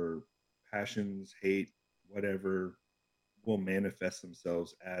your passions, hate, whatever, will manifest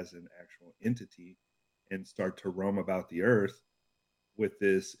themselves as an actual entity and start to roam about the earth with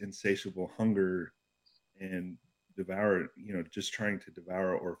this insatiable hunger and devour, just trying to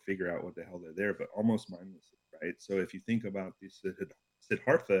devour or figure out what the hell they're there, but almost mindlessly, right? So if you think about the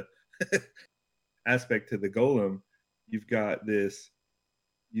Siddhartha aspect to the golem, you've got this,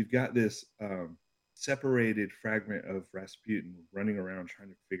 separated fragment of Rasputin running around trying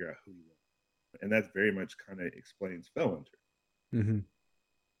to figure out who he was, and that very much kind of explains Felwinter. Mm-hmm.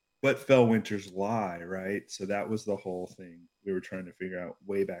 But Felwinter's lie, right? So that was the whole thing we were trying to figure out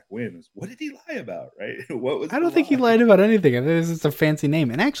way back when, is what did he lie about, right? What was I the don't think he lie? lied about anything. I think it's just a fancy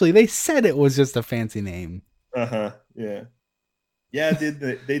name. And actually, they said it was just a fancy name. Uh-huh. Yeah. Yeah,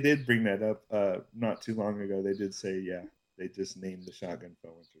 they did bring that up not too long ago. They did say, yeah, they just named the shotgun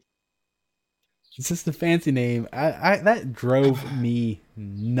Felwinter. It's just a fancy name. I that drove me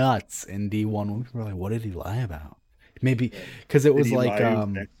nuts in D1 when people were like, "What did he lie about?" Maybe Yeah. because it Did was he like, lie he was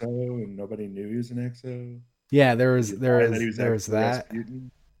an XO and nobody knew he was an XO? yeah, there Did was he there lie that was he was there was actually that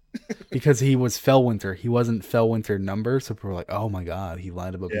Rasputin? because he was Felwinter. He wasn't Felwinter number, so people were like, "Oh my god, he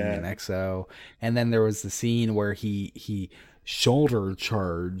lied about being an Yeah. XO." And then there was the scene where he shoulder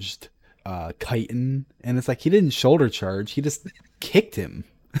charged Chiton, and it's like he didn't shoulder charge; he just kicked him.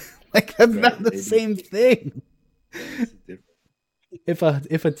 Like that's Right, not the maybe. same thing. Yeah, it's different.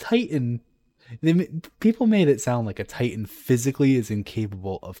 If a Titan, people made it sound like a Titan physically is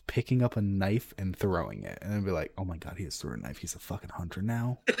incapable of picking up a knife and throwing it, and they'd be like, "Oh my god, he has thrown a knife. He's a fucking hunter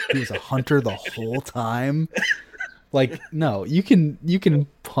now. He was a hunter the whole time." Like, no, you can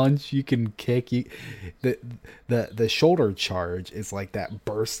punch, you can kick, the the shoulder charge is like that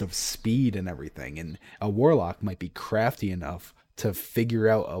burst of speed and everything, and a warlock might be crafty enough to figure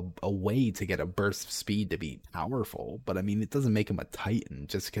out a way to get a burst of speed to be powerful, but I mean it doesn't make him a titan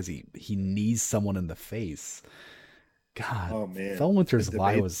just because he needs someone in the face. God, Oh man, the Felwinter's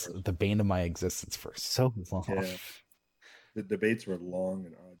lie debates was were, the bane of my existence for so long. yeah, the debates were long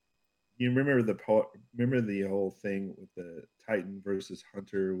and odd. You remember remember the whole thing with the Titan versus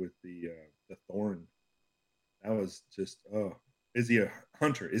Hunter with the thorn? That was just, oh, is he a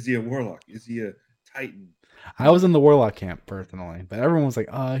hunter? Is he a warlock? Is he a Titan? I was in the warlock camp personally, but everyone was like,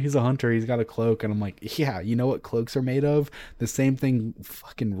 he's a hunter, he's got a cloak," and I'm like, "Yeah, you know what cloaks are made of? The same thing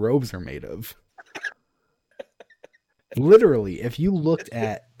fucking robes are made of." Literally, if you looked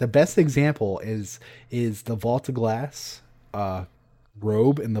at the best example is the Vault of Glass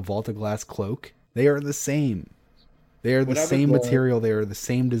robe and the Vault of Glass cloak. They are the same. They are the What I would same love, material. They are the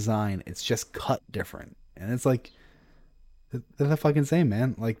same design. It's just cut different, and it's like they're the fucking same,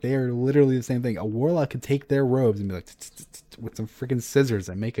 man. Like they are literally the same thing. A warlock could take their robes and be like with some freaking scissors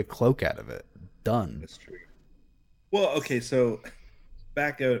and make a cloak out of it. Done. that's true. Well, okay, so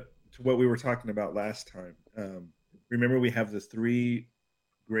back out to what we were talking about last time. Remember, we have the three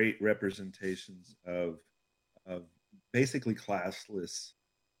great representations of basically classless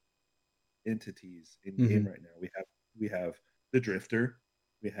entities in Hmm. game right now. We have the Drifter,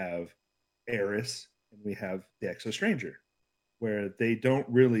 we have Eris, and we have the Exo Stranger, where they don't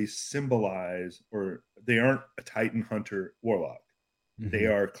really symbolize, or they aren't a Titan Hunter Warlock. They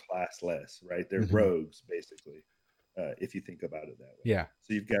Hmm. are classless, right? They're Hmm. rogues, basically, if you think about it that way. Yeah.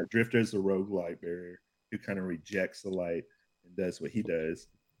 So you've got Drifter as the rogue light bearer who kind of rejects the light and does what he does.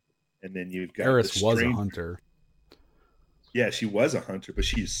 And then you've got the Eris was a Stranger. hunter. Yeah, she was a hunter, but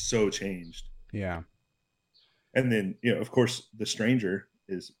she's so changed. Yeah. And then, of course, the Stranger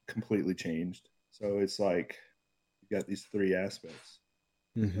is completely changed. So it's like you've got these three aspects.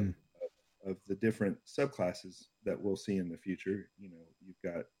 of, Hmm. of the different subclasses that we'll see in the future. You've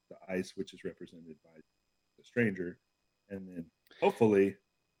got the ice, which is represented by the stranger, and then hopefully,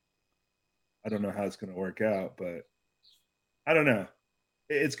 I don't know how it's going to work out, but I don't know.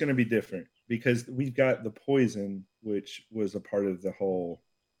 It's going to be different because we've got the poison, which was a part of the whole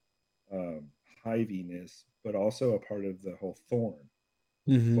um, hiviness, but also a part of the whole thorn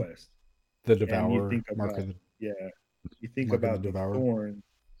Hmm. quest. The And you Devourer, think about, yeah, you think Mark of the about the Devourer. thorn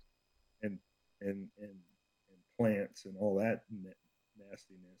and and plants and all that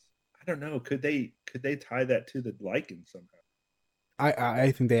nastiness. I don't know. Could they tie that to the lichen somehow?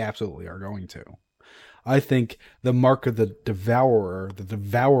 I think they absolutely are going to. I think the Mark of the Devourer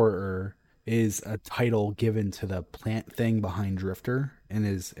is a title given to the plant thing behind Drifter and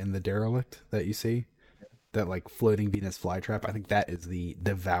is in the derelict that you see, that like floating Venus flytrap. I think that is the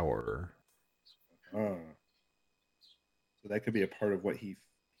Devourer. Ah, so that could be a part of what he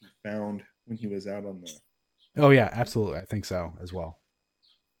found when he was out on the Oh yeah, absolutely. I think so as well.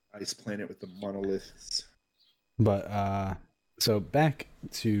 ice planet with the monoliths. But so back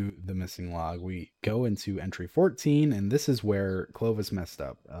to the missing log, we go into entry 14, and this is where Clovis messed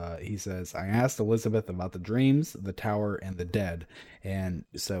up. He says, I asked Elizabeth about the dreams, the tower, and the dead. And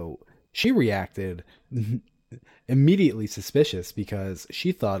so she reacted immediately suspicious because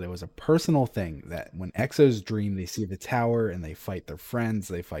she thought it was a personal thing that when Exos dream, they see the tower and they fight their friends,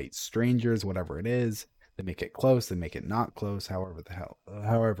 they fight strangers, whatever it is. They make it close, they make it not close, however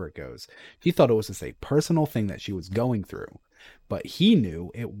it goes. She thought it was just a personal thing that she was going through, but he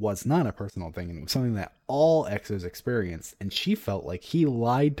knew it was not a personal thing and it was something that all Exos experienced, and she felt like he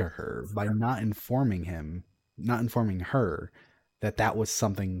lied to her by not informing her that that was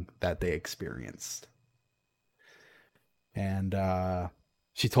something that they experienced. And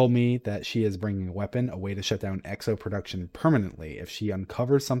she told me that she is bringing a weapon, a way to shut down Exo production permanently if she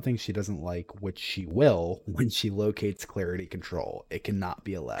uncovers something she doesn't like, which she will when she locates Clarity Control. It cannot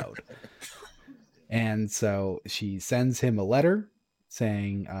be allowed. And so she sends him a letter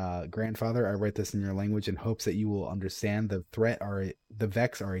saying, Grandfather, I write this in your language in hopes that you will understand the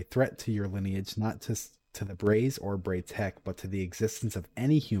Vex are a threat to your lineage, not to the Braze or Bray Tech, but to the existence of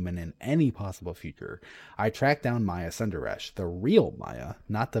any human in any possible future. I tracked down Maya Sundaresh, the real Maya,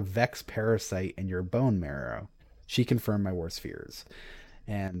 not the Vex parasite in your bone marrow. She confirmed my worst fears.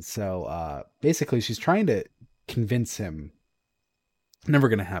 And so basically, she's trying to convince him, never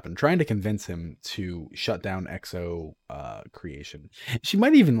going to happen, trying to convince him to shut down Exo creation. She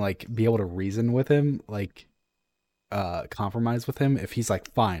might even like be able to reason with him, like compromise with him if he's like,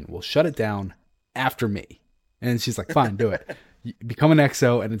 fine, we'll shut it down after me. And she's like, fine, do it. Become an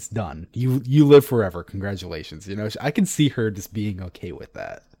Exo and it's done. You live forever. Congratulations. You know, I can see her just being okay with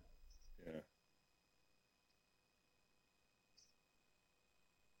that. Yeah,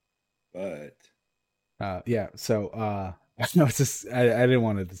 but Yeah. So no, it's just I didn't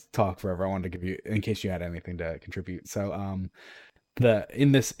want to talk forever. I wanted to give you, in case you had anything to contribute. So the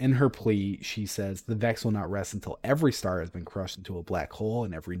in her plea, she says the Vex will not rest until every star has been crushed into a black hole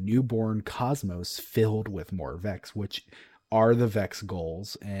and every newborn cosmos filled with more Vex, which are the Vex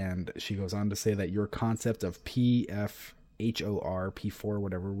goals. And she goes on to say that your concept of PFHOR P4,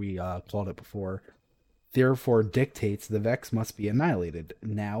 whatever we called it before, therefore dictates the Vex must be annihilated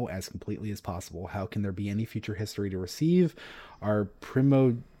now as completely as possible. How can there be any future history to receive our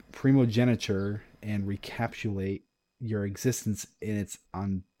primogeniture and recapitulate your existence in its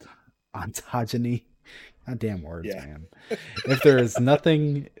ontogeny? Goddamn words, yeah, man. If there is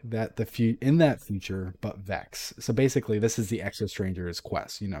nothing that in that future but Vex. So basically, this is the Exo Stranger's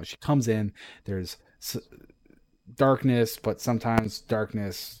quest. You know, she comes in. There's darkness, but sometimes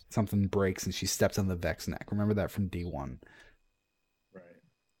darkness, something breaks and she steps on the Vex neck. Remember that from D1. right.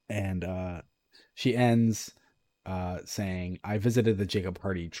 And she ends saying, I visited the Jacob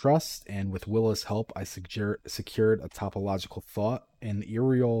Hardy Trust, and with Willa's help, I secured a topological thought, an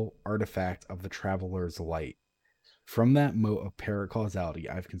aerial artifact of the Traveler's Light. From that mote of paracausality,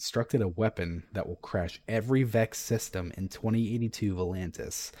 I've constructed a weapon that will crash every Vex system in 2082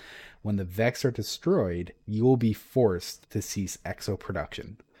 Volantis. When the Vex are destroyed, you will be forced to cease exo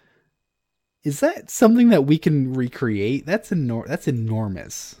production. Is that something that we can recreate? That's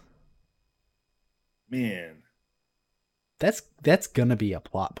enormous. Man, That's gonna be a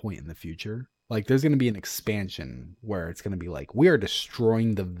plot point in the future. Like there's gonna be an expansion where it's gonna be like we are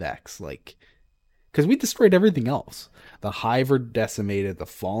destroying the Vex, like because we destroyed everything else. The Hive are decimated, the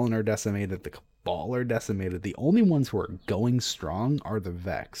Fallen are decimated, the Cabal are decimated. The only ones who are going strong are the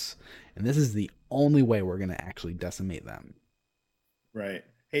Vex, and this is the only way we're gonna actually decimate them. right.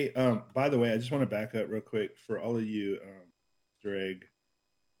 Hey, by the way, I just want to back up real quick for all of you, Easter egg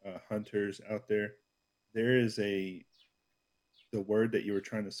hunters out there, there is the word that you were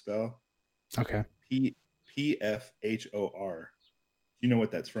trying to spell, Okay. P PFHOR. Do you know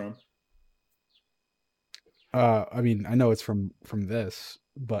what that's from? I mean, I know it's from this,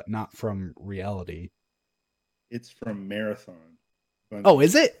 but not from reality. It's from Marathon, Oh, Bungie.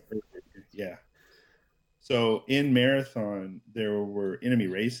 is it? Yeah. So in Marathon, there were enemy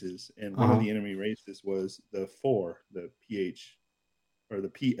races, and one of Uh-huh. the enemy races was the four, the PH or the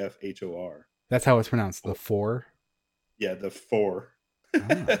PFHOR. That's how it's pronounced. The four. Yeah, the four.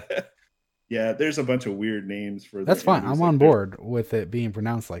 Ah. Yeah, there's a bunch of weird names for That's the fine. enemies. I'm Like on board with it being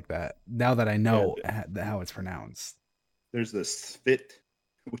pronounced like that. Now that I yeah, know how it's pronounced. there's the Spit,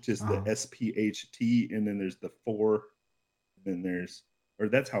 which is the Uh-huh. SPHT, and then there's the four, and then there's or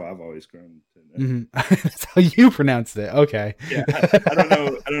that's how I've always grown to know. Hmm. That's how you pronounced it. Okay. Yeah, I don't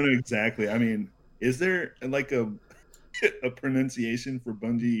know. I don't know exactly. I mean, is there like a a pronunciation for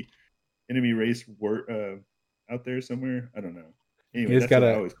Bungie enemy race word out there somewhere? I don't know. You Anyway, just that's what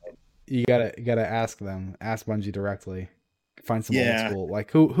I gotta always call it. you gotta ask them. Ask Bungie directly. Find some old Yeah, school. Like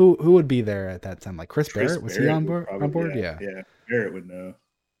who would be there at that time? Like Chris Chris Barrett? Was he Barrett on would board? On probably. board? Yeah, Yeah. yeah. Barrett would know.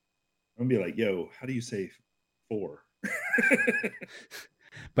 I'm gonna be like, yo, how do you say four?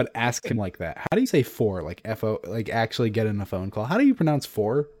 But ask him like that. How do you say four? Like FO, like actually get in a phone call. How do you pronounce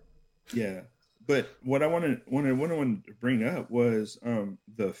four? Yeah, but what I wanted to bring up was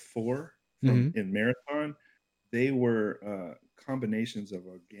the four from Hmm. in Marathon. They were combinations of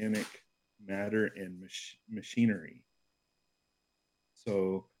organic matter and machinery.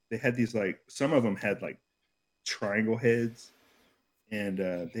 So they had these like some of them had like triangle heads, and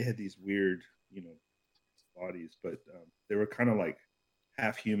they had these weird, bodies, but they were kind of like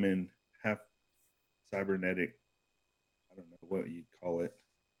half human, half cybernetic. I don't know what you'd call it.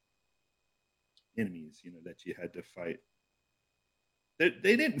 Enemies, that you had to fight.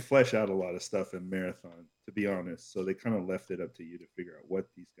 They didn't flesh out a lot of stuff in Marathon, to be honest. So they kind of left it up to you to figure out what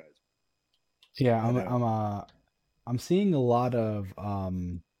these guys. Yeah, But I'm seeing a lot of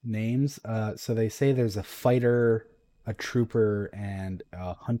names. So they say there's a fighter, a trooper, and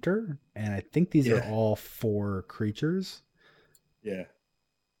a hunter, and I think these are yeah, all four creatures. yeah,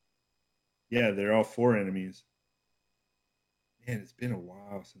 yeah, they're all four enemies. Man, it's been a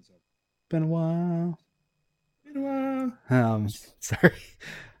while since I've Been a while. been a while. Sorry.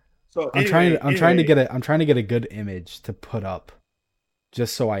 So I'm trying to anyway, get a good image to put up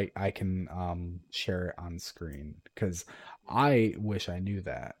just so I can share it on screen because I wish I knew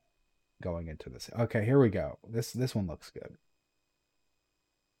that going into this. Okay, here we go. This one looks good.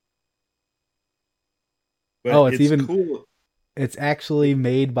 but Oh, it's cool. it's actually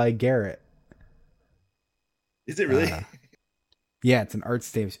made by Garrett. Is it really? Uh yeah, it's an art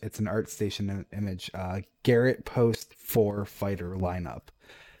station. It's an art station image. Garrett Post 4 fighter lineup.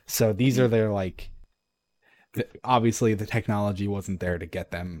 So these are Neat. their like obviously the technology wasn't there to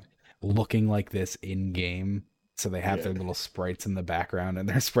get them looking like this in game. So they have Yeah. their little sprites in the background, and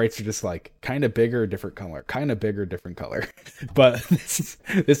their sprites are just like kind of bigger, different color, kind of bigger, different color. But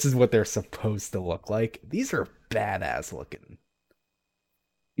this is what they're supposed to look like. These are badass looking.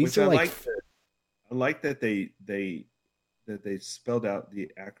 These Which are I like like. I like that they spelled out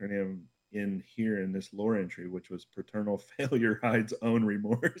the acronym in here in this lore entry, which was paternal failure hides own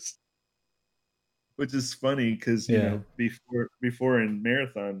remorse. Which is funny because yeah. before in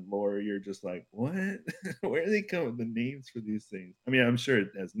marathon lore, you're just like, what? Where do they come with the names for these things? I mean, I'm sure it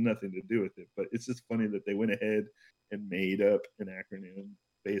has nothing to do with it, but it's just funny that they went ahead and made up an acronym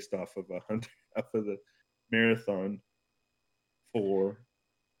based off of off of the marathon four.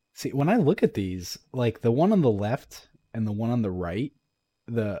 See, when I look at these, like the one on the left and the one on the right,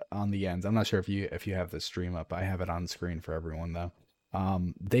 the on the ends. I'm not sure if you have the stream up. I have it on screen for everyone though.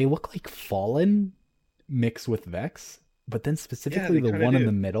 They look like Fallen mixed with Vex, but then Yeah, specifically they the kind of one in do.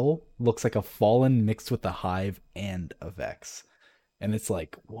 the middle looks like a Fallen mixed with a Hive and a Vex. And it's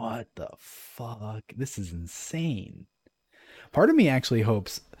like, what the fuck? This is insane. Part of me actually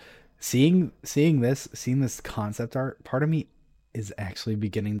hopes seeing this concept art, part of me is actually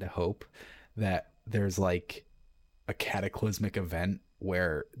beginning to hope that there's like a cataclysmic event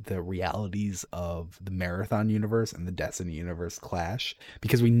where the realities of the Marathon universe and the Destiny universe clash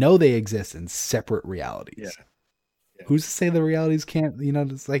because we know they exist in separate Yeah, realities. yeah. Who's to say the realities can't,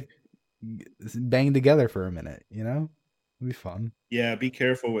 just like bang together for a minute, It'd be fun. Yeah, be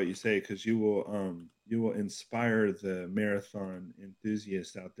careful what you say because you will inspire the marathon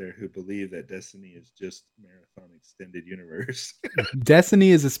enthusiasts out there who believe that Destiny is just marathon extended universe.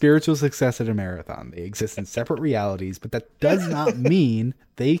 Destiny is a spiritual successor to Marathon. They exist in separate realities, but that does not mean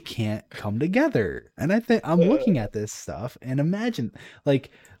they can't come together. And I think I'm looking at this stuff and imagine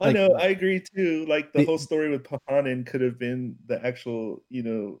like I like know, I agree too. Like the the whole story with Pahanin could have been the actual,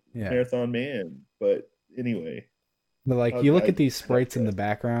 yeah. Marathon Man. But anyway, But like you look I at these sprites in the digress.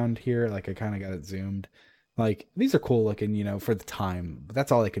 background here, like I kind of got it zoomed. Like these are cool looking, for the time, but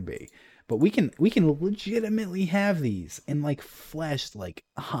that's all they could be. But we can legitimately have these in like flesh, like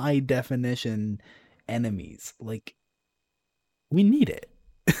high definition enemies. Like we need it.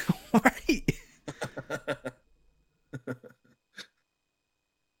 Right?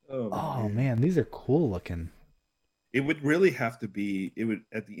 Oh Oh man. man, these are cool looking. It would really have to be, it would,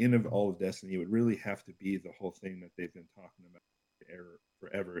 at the end of all of Destiny, it would really have to be the whole thing that they've been talking about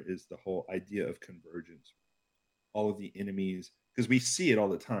forever, is the whole idea of convergence. All of the enemies, because we see it all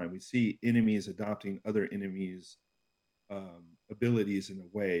the time. We see enemies adopting other enemies' abilities in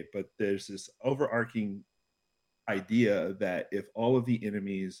a way, but there's this overarching idea that if all of the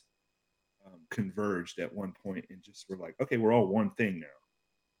enemies converged at one point and just were like, okay, we're all one thing now,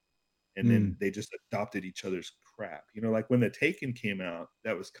 and then Mm, they just adopted each other's crap. Like when the Taken came out,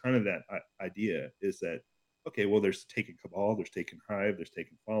 that was kind of that idea, is that okay, well, there's Taken Cabal, there's Taken Hive, there's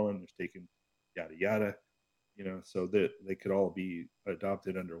Taken Fallen, there's Taken yada yada, so that they could all be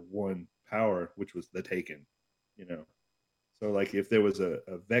adopted under one power, which was the Taken, you know. So like if there was a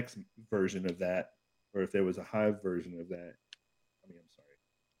Vex version of that, or if there was a Hive version of that, I mean, I'm sorry,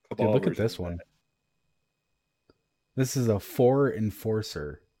 dude, Cabal look at version this of that. one. This is a 4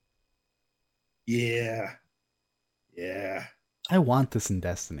 enforcer. Yeah, yeah. I want this in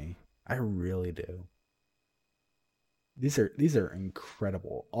Destiny. I really do. These are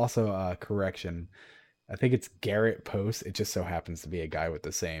incredible. Also, correction. I think it's Garrett Post. It just so happens to be a guy with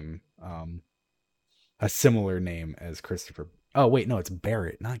the same a similar name as Christopher. Oh wait, no, it's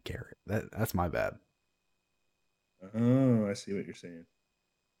Barrett, not Garrett. That's my bad. Oh, I see what you're saying.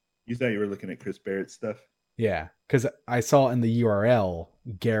 You thought you were looking at Chris Barrett stuff? Yeah, because I saw in the URL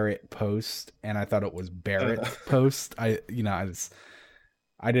Garrett Post, and I thought it was Barrett Post. I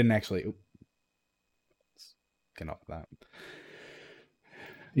didn't actually. Oops, get off that.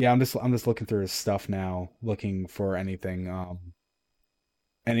 Yeah, I'm just looking through his stuff now, looking for anything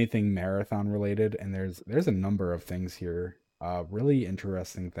marathon related, and there's a number of things here. Really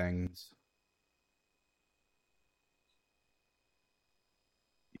interesting things.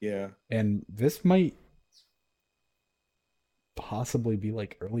 Yeah. And this might possibly be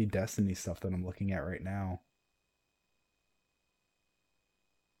like early Destiny stuff that I'm looking at right now.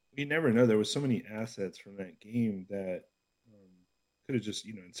 You never know. There was so many assets from that game that could have just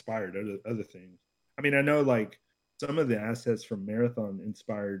inspired other things. I mean, I know like some of the assets from Marathon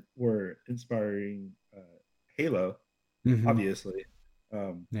were inspiring Halo, Hmm. obviously.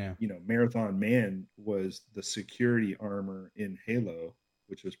 Yeah. Marathon Man was the security armor in Halo,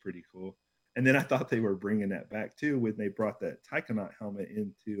 which was pretty cool. And then I thought they were bringing that back too when they brought that Taikonaut helmet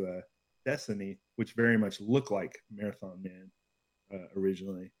into Destiny, which very much looked like Marathon Man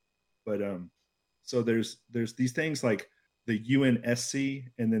originally. But so there's these things like the UNSC,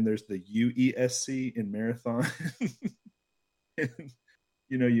 and then there's the UESC in Marathon. And,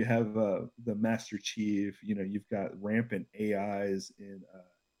 you have the Master Chief. You've got rampant AIs in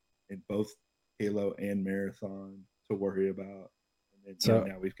both Halo and Marathon to worry about, and then So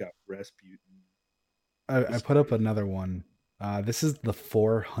now we've got Rasputin. I It's put up crazy. another one. This is the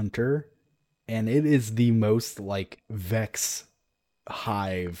Four Hunter, and it is the most like Vex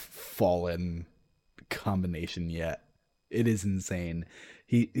Hive Fallen combination yet. It is insane.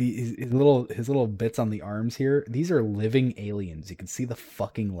 His little bits on the arms here. These are living aliens. You can see the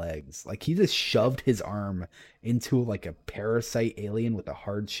fucking legs. Like he just shoved his arm into like a parasite alien with a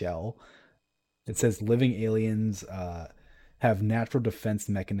hard shell. It says living aliens have natural defense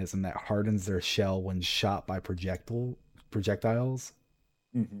mechanism that hardens their shell when shot by projectiles.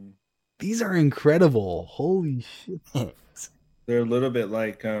 Mm-hmm. These are incredible. Holy shit. They're a little bit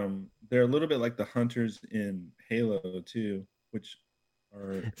like the hunters in Halo too, which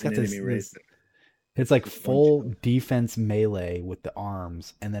are It's an got enemy this race this that it's like with one full shell. defense melee with the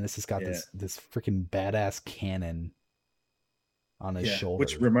arms, and then it's just got Yeah, this freaking badass cannon on his yeah.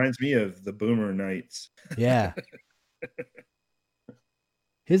 Which shoulder. reminds me of the Boomer Knights. Yeah.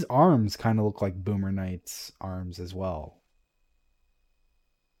 His arms kind of look like Boomer Knight's arms as well.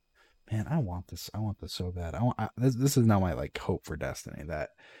 Man, I want this. I want this so bad. This is now my like hope for Destiny that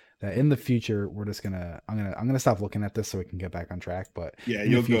in the future we're just gonna I'm gonna stop looking at this so we can get back on track. But Yeah,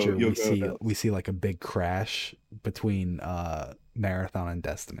 in the future you'll we go see we nuts. see like a big crash between Marathon and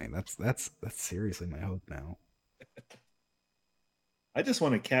Destiny. That's seriously my hope now. I just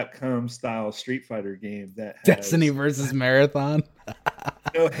want a Capcom style Street Fighter game that Destiny has versus Marathon.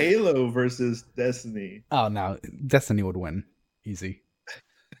 no Halo versus Destiny. Oh no, Destiny would win, easy.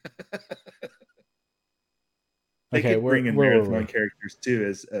 They Okay, could bring in where were Marathon we? characters too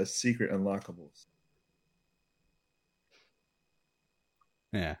as secret unlockables.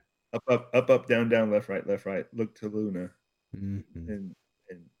 Yeah. Up, up, up, up, down, down, left, right, left, right. Look to Luna, Mm-hmm. and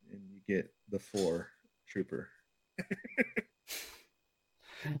and you get the 4 trooper.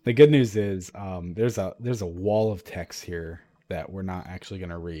 The good news is there's a wall of text here that we're not actually going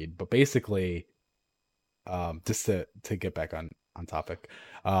to read, but basically just to get back on topic,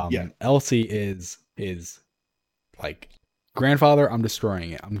 Yeah, Elsie is like, grandfather, I'm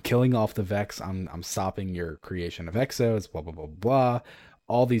destroying it. I'm killing off the Vex. I'm stopping your creation of Exos, blah blah blah blah.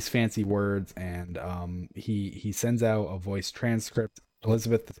 All these fancy words, and he sends out a voice transcript.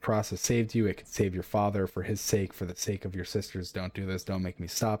 Elizabeth, the process saved you. It could save your father. For his sake, for the sake of your sisters, don't do this. Don't make me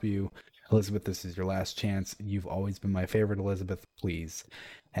stop you. Elizabeth, this is your last chance. You've always been my favorite, Elizabeth. Please.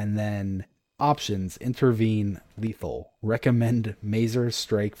 And then options: intervene, lethal. Recommend Mazer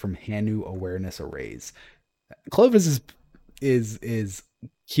strike from Hanu awareness arrays. Clovis is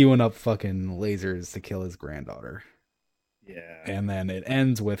queuing up fucking lasers to kill his granddaughter. yeah. And then it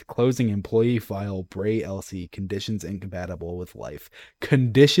ends with closing employee file Bray Elsie, conditions incompatible with life.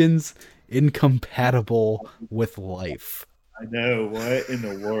 Conditions incompatible with life. I know, what in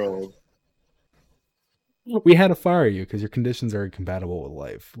the world. We had to fire you because your conditions are incompatible with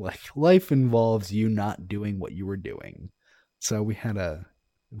life. Like, life involves you not doing what you were doing. So we had to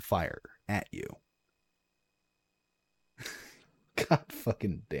fire at you. God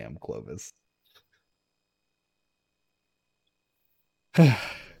fucking damn, Clovis.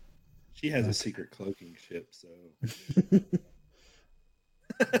 She has a Okay. secret cloaking ship, so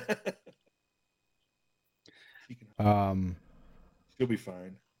she can, um she'll be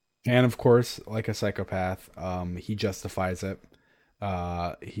fine. And of course, like a psychopath, he justifies it.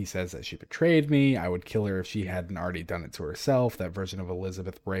 He says that she betrayed me. I would kill her if she hadn't already done it to herself. That version of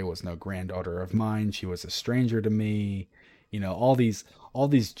Elizabeth Bray was no granddaughter of mine. She was a stranger to me. You know, all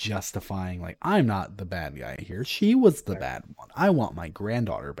these justifying, like, I'm not the bad guy here. She was the bad one. I want my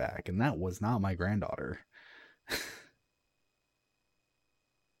granddaughter back, and that was not my granddaughter.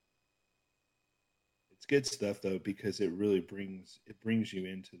 It's good stuff though because it brings you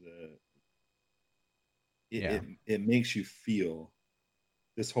into the it, Yeah. it it makes you feel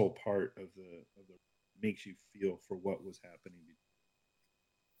this whole part of the makes you feel for what was happening.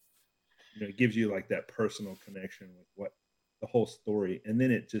 It gives you like that personal connection with what the whole story, and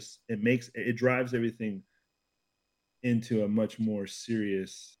then it drives everything into a much more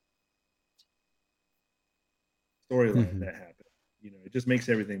serious storyline Hmm. that happened. It just makes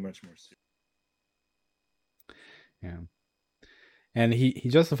everything much more serious. Yeah. And he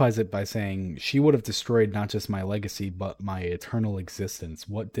justifies it by saying she would have destroyed not just my legacy but my eternal existence.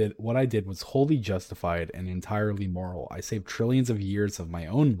 What I did was wholly justified and entirely moral. I saved trillions of years of my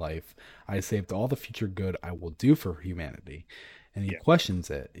own life. I saved all the future good I will do for humanity. And he Yeah, questions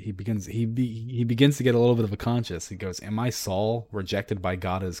it. He begins to get a little bit of a conscience. He goes, "Am I Saul, rejected by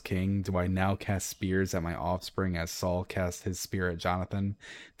God as king? Do I now cast spears at my offspring as Saul cast his spear at Jonathan?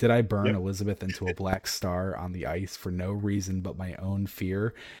 Did I burn yep. Elizabeth into a black star on the ice for no reason but my own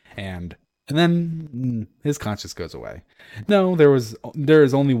fear?" And then his conscience goes away. No, there is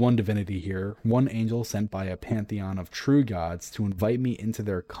only one divinity here, one angel sent by a pantheon of true gods to invite me into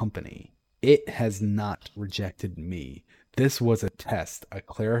their company. It has not rejected me. This was a test, a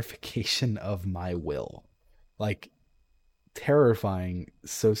clarification of my will. Like, terrifying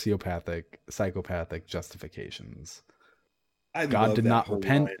sociopathic, psychopathic justifications. I God love did that not whole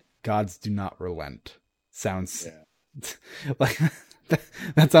repent. line. Gods do not relent. Sounds Yeah, like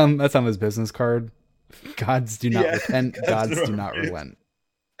that's on his business card. Gods do not yeah. repent. That's Gods do not right. relent.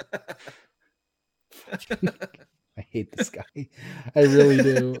 I hate this guy. I really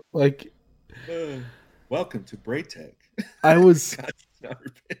do. Like, Welcome to Braytech. I was God, not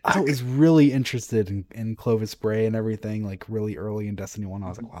I repent. was really interested in Clovis Bray and everything, like, really early in Destiny 1. I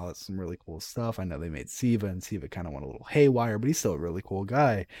was like, wow, that's some really cool stuff. I know they made Siva, and Siva kind of went a little haywire, but he's still a really cool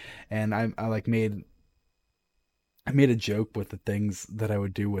guy. And I like made a joke with the things that I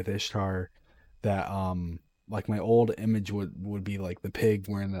would do with Ishtar, that like, my old image would be like the pig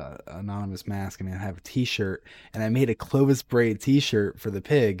wearing the anonymous mask, and I have a t-shirt, and I made a Clovis Bray t-shirt for the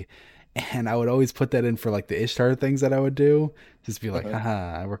pig, and I would always put that in for like the Ishtar things that I would do, just be like, Uh-huh.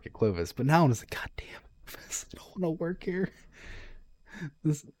 haha, I work at Clovis. But now I'm just like, god damn, Clovis, I don't want to work here.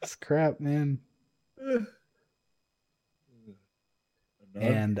 This crap, man.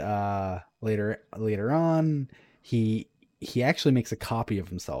 Anon? And later on, he he actually makes a copy of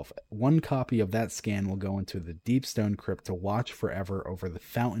himself. One copy of that scan will go into the deep stone crypt to watch forever over the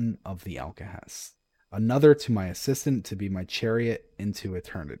fountain of the Alcahest. Another to my assistant to be my chariot into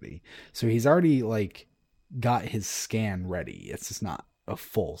eternity. So he's already like got his scan ready. It's just not a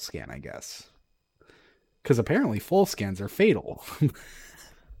full scan, I guess. Because apparently full scans are fatal.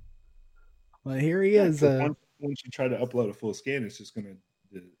 Well, here he is. Once you try to upload a full scan, it's just going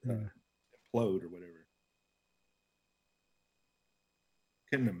to implode or whatever.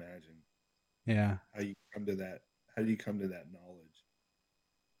 Couldn't imagine. Yeah. How you come to that? How do you come to that knowledge?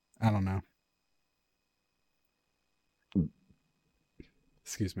 I don't know.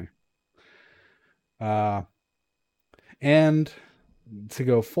 Excuse me. And to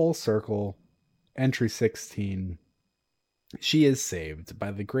go full circle, entry 16. She is saved.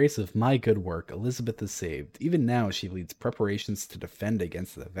 By the grace of my good work, Elizabeth is saved. Even now, she leads preparations to defend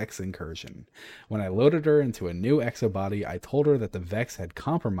against the Vex incursion. When I loaded her into a new exobody, I told her that the Vex had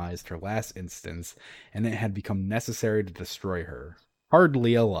compromised her last instance, and it had become necessary to destroy her.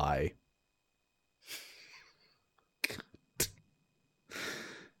 Hardly a lie.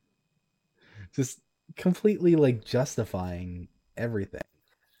 Just completely, like, justifying everything.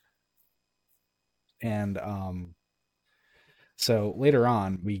 And, so later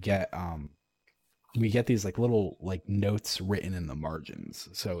on, we get these like little like notes written in the margins.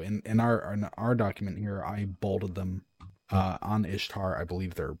 So in our document here, I bolded them on Ishtar. I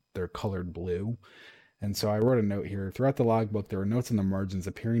believe they're colored blue. And so I wrote a note here. Throughout the logbook, there were notes in the margins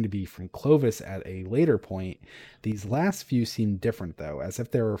appearing to be from Clovis at a later point. These last few seem different, though, as if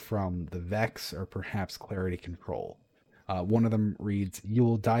they were from the Vex or perhaps Clarity Control. One of them reads, "You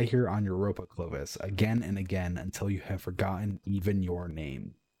will die here on Europa, Clovis, again and again until you have forgotten even your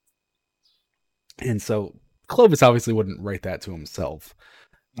name." And so Clovis obviously wouldn't write that to himself.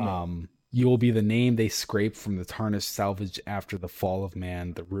 No. You will be the name they scraped from the tarnished salvage after the fall of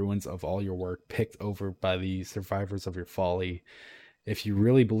man, the ruins of all your work picked over by the survivors of your folly. If you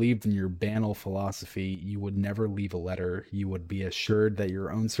really believed in your banal philosophy, you would never leave a letter. You would be assured that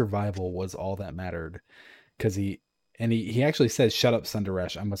your own survival was all that mattered. Because he actually says, "Shut up,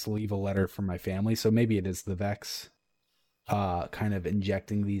 Sundaresh. I must leave a letter for my family." So maybe it is the Vex kind of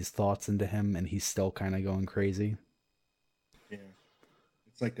injecting these thoughts into him, and he's still kind of going crazy. Yeah,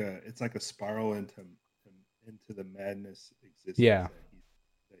 it's like a spiral into the madness existence. Yeah,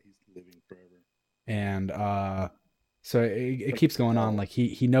 that he's living forever. And so it keeps going on. Like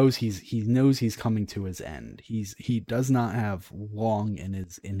he knows he's coming to his end. He does not have long in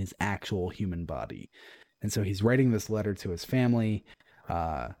his actual human body, and so he's writing this letter to his family.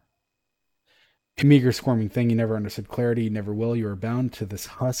 Meager squirming thing, you never understood clarity, you never will. You are bound to this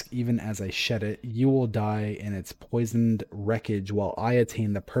husk even as I shed it. You will die in its poisoned wreckage while I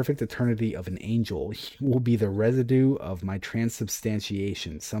attain the perfect eternity of an angel. You will be the residue of my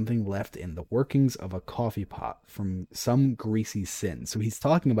transubstantiation, something left in the workings of a coffee pot from some greasy sin. So he's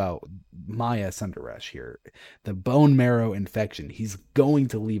talking about Maya Sundaresh here, the bone marrow infection. He's going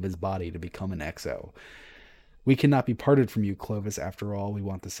to leave his body to become an exo. We cannot be parted from you, Clovis. After all, we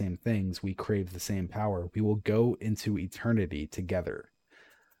want the same things. We crave the same power. We will go into eternity together.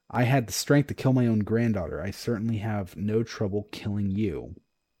 I had the strength to kill my own granddaughter. I certainly have no trouble killing you.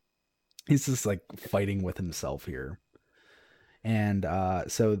 He's just like fighting with himself here. And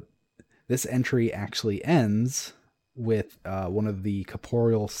so this entry actually ends with one of the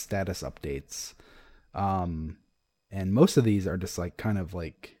corporeal status updates. And most of these are just like kind of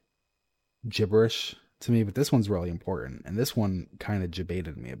like gibberish to me, but this one's really important, and this one kind of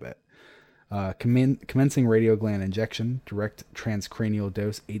debated me a bit. Commencing radio gland injection, direct transcranial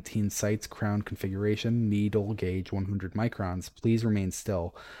dose, 18 sites, crown configuration, needle gauge 100 microns. Please remain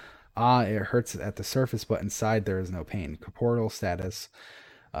still. It hurts at the surface, but inside there is no pain. Corporeal status,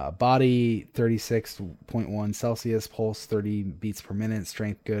 body 36.1 Celsius, pulse 30 beats per minute,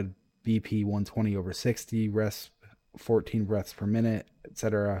 strength good, BP 120/60, rest 14 breaths per minute,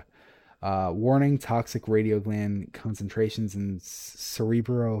 etc. Warning, toxic radio gland concentrations in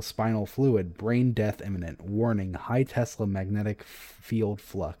cerebrospinal fluid, brain death imminent. Warning, high Tesla magnetic field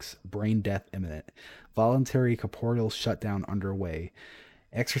flux, brain death imminent. Voluntary corporeal shutdown underway.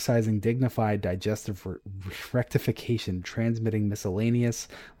 Exercising dignified digestive rectification, transmitting miscellaneous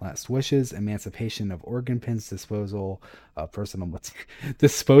last wishes, emancipation of organ pins, disposal of personal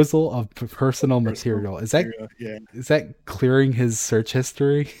material. Is that clearing his search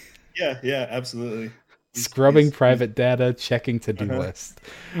history? Yeah, absolutely. Scrubbing private data, checking to-do list.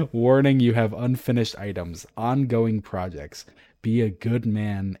 Warning, you have unfinished items, ongoing projects. Be a good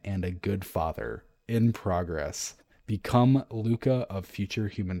man and a good father. In progress. Become Luca of future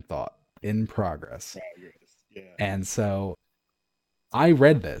human thought. In progress. Yeah. And so I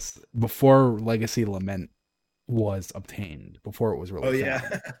read this before Legacy Lament was obtained, before it was Oh really yeah.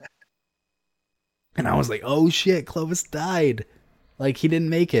 found. And I was like, oh shit, Clovis died. Like, he didn't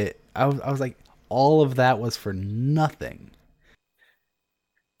make it. I was like, all of that was for nothing.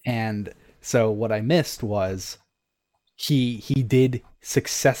 And so what I missed was he did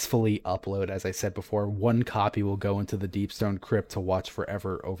successfully upload, as I said before. One copy will go into the Deepstone Crypt to watch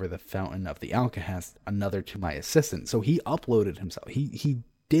forever over the Fountain of the Alcahest, another to my assistant. So he uploaded himself. He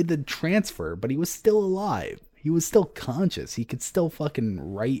did the transfer, but he was still alive. He was still conscious. He could still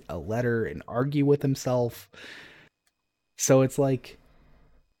fucking write a letter and argue with himself. So it's like,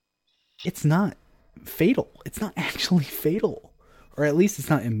 it's not fatal. It's not actually fatal. Or at least it's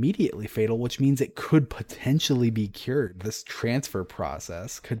not immediately fatal, which means it could potentially be cured. This transfer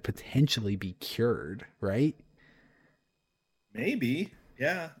process could potentially be cured, right? Maybe.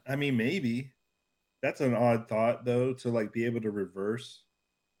 Yeah. I mean, maybe. That's an odd thought though, to like be able to reverse.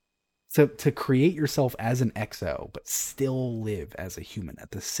 So to create yourself as an exo, but still live as a human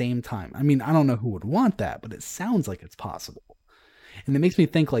at the same time. I mean, I don't know who would want that, but it sounds like it's possible. And it makes me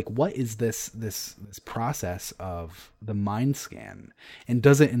think, like, what is this process of the mind scan, and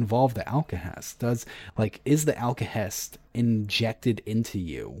does it involve the alkahest? Is the alkahest injected into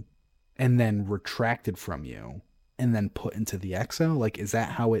you and then retracted from you and then put into the exo? Like, is that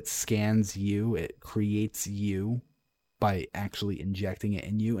how it scans you? It creates you by actually injecting it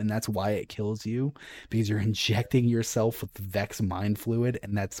in you, and that's why it kills you, because you're injecting yourself with Vex mind fluid,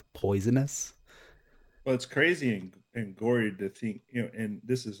 and that's poisonous. Well, it's crazy and gory to think, and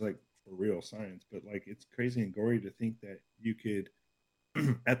this is like for real science, but like it's crazy and gory to think that you could,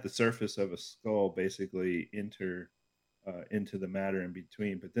 at the surface of a skull, basically enter into the matter in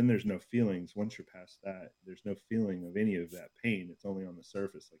between. But then there's no feelings. Once you're past that, there's no feeling of any of that pain. It's only on the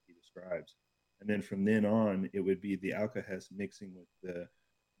surface, like he describes. And then from then on, it would be the alkahest mixing with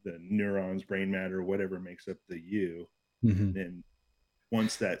the neurons, brain matter, whatever makes up the you. Mm-hmm. And then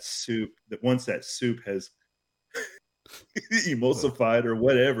once that soup has emulsified or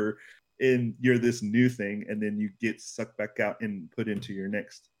whatever, and you're this new thing, and then you get sucked back out and put into your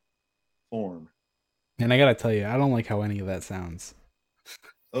next form. And I gotta tell you, I don't like how any of that sounds.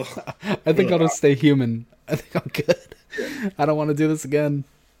 Ugh. I think I'll Ugh. just stay human. I think I'm Yeah. good. I don't want to do this again.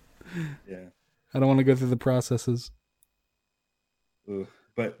 Yeah. I don't want to go through the processes. Ugh.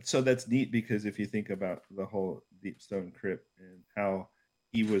 But so that's neat, because if you think about the whole Deepstone Crypt and how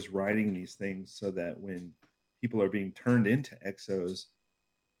he was writing these things so that when people are being turned into exos,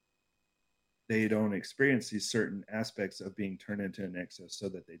 they don't experience these certain aspects of being turned into an exo, so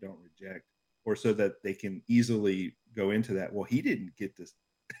that they don't reject, or so that they can easily go into that. Well, he didn't get this.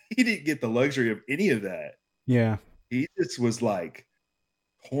 He didn't get the luxury of any of that. Yeah. He just was like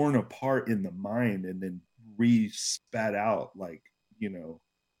torn apart in the mind and then re-spat out, like,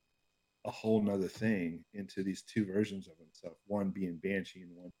 a whole nother thing into these two versions of himself, one being Banshee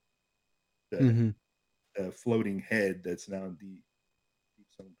and one the, Mm-hmm. the floating head that's now in Deep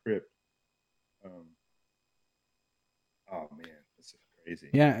Stone Crypt. um oh man, this is crazy.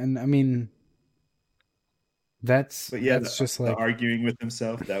 Yeah, and I mean, that's But yeah, that's the, just the like, arguing with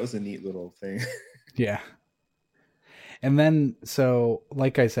himself, that was a neat little thing. yeah. And then, so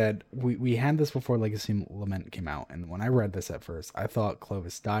like I said, we had this before Legacy Lament came out, and when I read this at first, I thought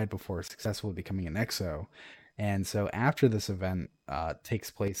Clovis died before successfully becoming an Exo. And so after this event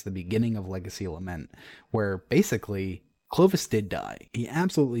takes place, the beginning of Legacy Lament, where basically Clovis did die. He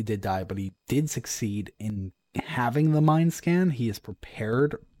absolutely did die, but he did succeed in having the mind scan. He is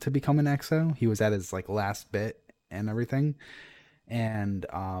prepared to become an Exo. He was at his like last bit and everything, and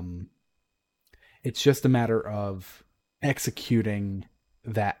it's just a matter of executing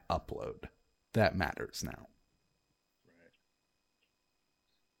that upload that matters now. Right.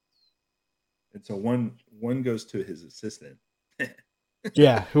 And so one goes to his assistant.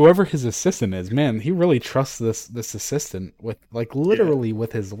 Yeah, whoever his assistant is, man, he really trusts this assistant with, like, Yeah. literally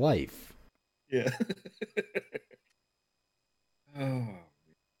with his life. Yeah. Oh,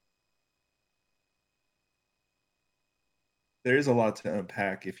 there is a lot to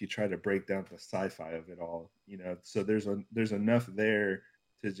unpack if you try to break down the sci-fi of it all. So there's enough there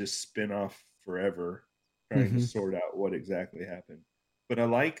to just spin off forever, trying to Mm-hmm. sort out what exactly happened. But I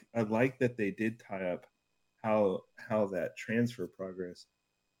like that they did tie up how that transfer progress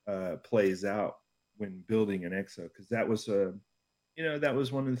plays out when building an exo, because that was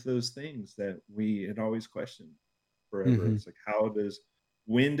one of those things that we had always questioned forever. Mm-hmm. It's like,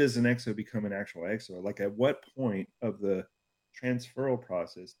 when does an exo become an actual exo? Like, at what point of the transferal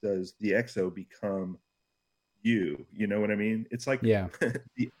process does the exo become you? You know what I mean? It's like Yeah.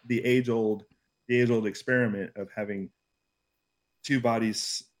 the age old the age-old experiment of having two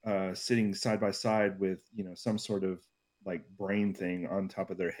bodies sitting side by side with some sort of like brain thing on top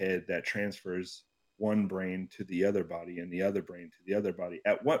of their head that transfers one brain to the other body and the other brain to the other body.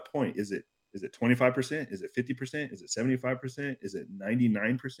 At what point is it 25%? Is it 50%? Is it 75%? Is it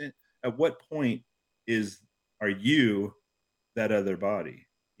 99%? At what point are you that other body,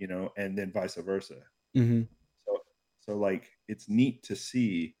 and then vice versa? Mm-hmm. So like it's neat to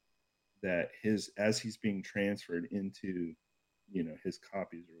see that as he's being transferred into his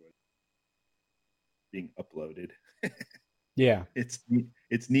copies or what being uploaded. Yeah, it's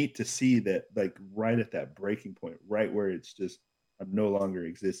neat to see that, like, right at that breaking point, right where it's just, I'm no longer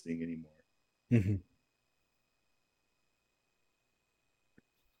existing anymore. Mm-hmm.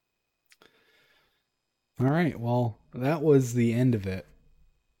 All right, well, that was the end of it.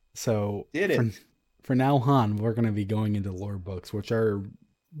 So for now on, we're going to be going into lore books, which are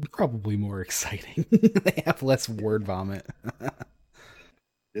probably more exciting. They have less word vomit.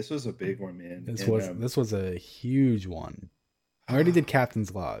 This was a big one, man. This was a huge one. I already did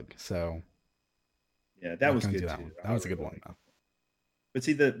Captain's Log, so yeah, that was good that too. One. That was a good one, though. But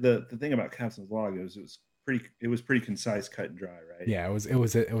see, the thing about Captain's Log is it was pretty concise, cut and dry, right? Yeah, it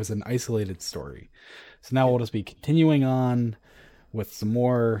was an isolated story. So now we'll just be continuing on with some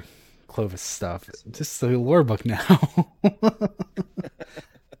more Clovis stuff. Just the lore book now.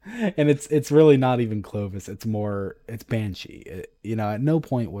 And it's really not even Clovis. It's Banshee. At no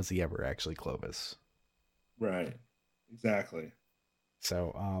point was he ever actually Clovis. Right. Exactly.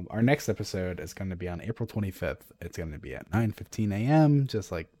 So our next episode is going to be on April 25th. It's going to be at 9:15 a.m.,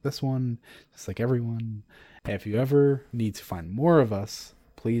 just like this one, just like everyone. And if you ever need to find more of us,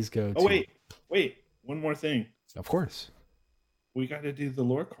 please go to... Wait. One more thing. Of course. We got to do the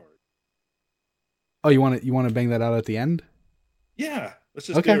lore card. Oh, you want to bang that out at the end? Yeah. Let's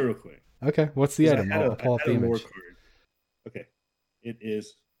just do it real quick. Okay. What's the item? I'll pull up the image. Okay. It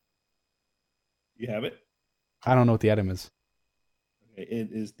is... You have it? I don't know what the item is. Okay. It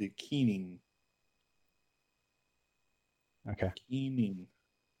is the Keening. Okay. Keening.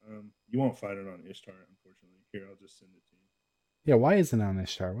 You won't find it on Ishtar, unfortunately. Here, I'll just send it to you. Yeah, why isn't it on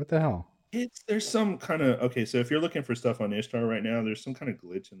Ishtar? What the hell? There's some kind of... Okay, so if you're looking for stuff on Ishtar right now, there's some kind of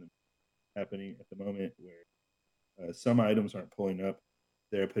glitch happening at the moment where some items aren't pulling up.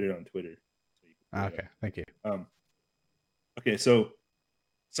 There, put it on Twitter. So okay, thank you. Okay, so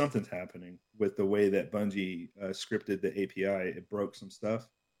something's happening with the way that Bungie scripted the API. It broke some stuff,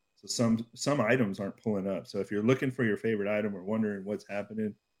 so some items aren't pulling up. So if you're looking for your favorite item or wondering what's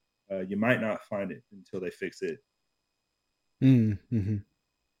happening, you might not find it until they fix it. Mm-hmm.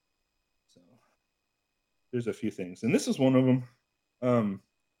 So there's a few things, and this is one of them.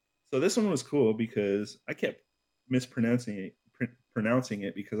 So this one was cool because I kept mispronouncing it.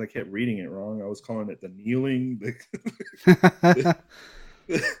 Because I kept reading it wrong. I was calling it the kneeling,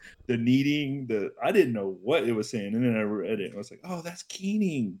 the kneading, I didn't know what it was saying. And then I read it and I was like, oh, that's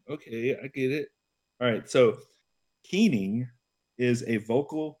keening. Okay, I get it. All right. So keening is a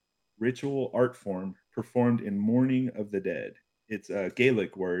vocal ritual art form performed in mourning of the dead. It's a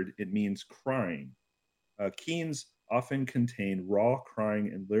Gaelic word. It means crying. Keens often contain raw crying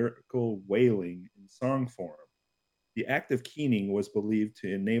and lyrical wailing in song form. The act of keening was believed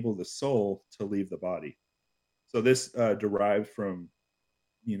to enable the soul to leave the body. So this derived from,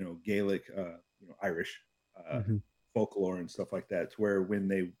 Gaelic, Irish folklore and stuff like that. It's where when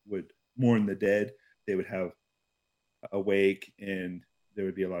they would mourn the dead, they would have a wake and there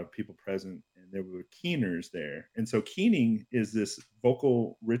would be a lot of people present and there were keeners there. And so keening is this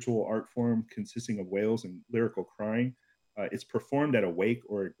vocal ritual art form consisting of wails and lyrical crying. It's performed at a wake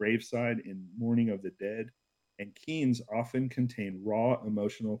or a graveside in mourning of the dead. And keens often contain raw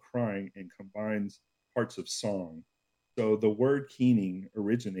emotional crying and combines parts of song. So the word keening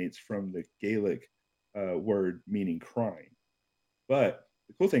originates from the Gaelic word meaning crying. But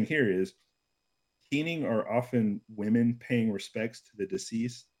the cool thing here is keening are often women paying respects to the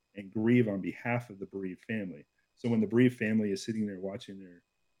deceased and grieve on behalf of the bereaved family. So when the bereaved family is sitting there watching their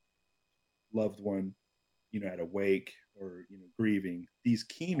loved one, at a wake or, grieving, these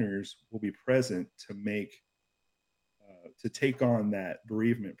keeners will be present to take on that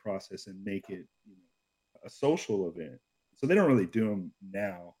bereavement process and make it a social event. So they don't really do them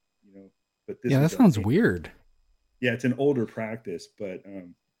now, but that sounds weird. Yeah, it's an older practice, but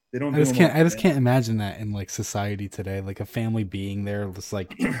they don't. I just can't imagine that in like society today, like a family being there, just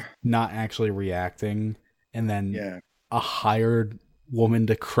like not actually reacting, and then a hired woman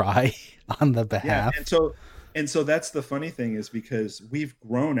to cry on the behalf. Yeah, and so that's the funny thing is because we've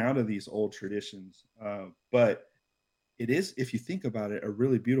grown out of these old traditions, but it is, if you think about it, a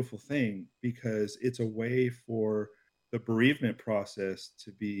really beautiful thing because it's a way for the bereavement process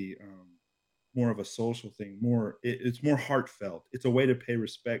to be more of a social thing. It's more heartfelt. It's a way to pay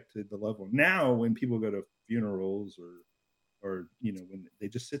respect to the loved one. Now, when people go to funerals or when they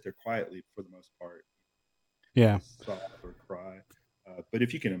just sit there quietly for the most part, Yeah. sob or cry. But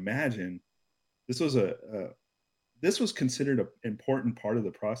if you can imagine, this was this was considered an important part of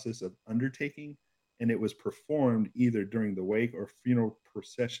the process of undertaking, and it was performed either during the wake or funeral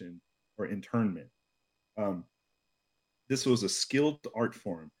procession or internment. Um, this was a skilled art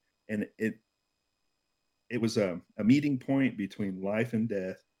form, and it was a meeting point between life and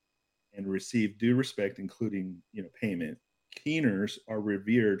death, and received due respect, including payment. Keeners are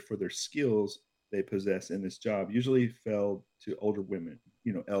revered for their skills they possess in this job, usually fell to older women,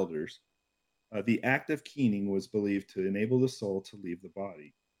 elders. The act of keening was believed to enable the soul to leave the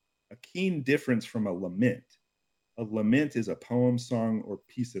body. A keen difference from a lament. A lament is a poem, song, or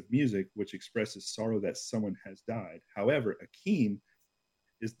piece of music which expresses sorrow that someone has died. However, a keen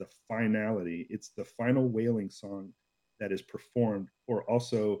is the finality. It's the final wailing song that is performed or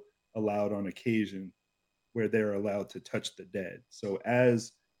also allowed on occasion where they're allowed to touch the dead. So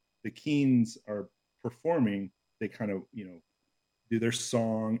as the keens are performing, they kind of, do their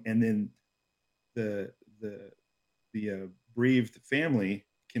song, and then the the the bereaved family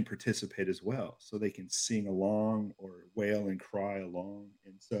can participate as well, so they can sing along or wail and cry along.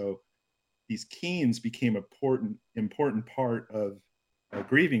 And so these keens became important part of a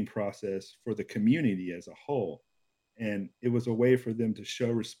grieving process for the community as a whole, and it was a way for them to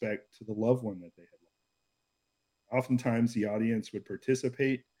show respect to the loved one that they had lost. Oftentimes the audience would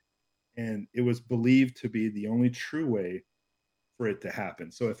participate, and it was believed to be the only true way for it to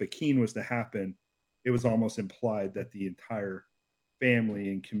happen. So if a keen was to happen, it was almost implied that the entire family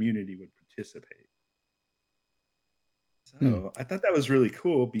and community would participate. So I thought that was really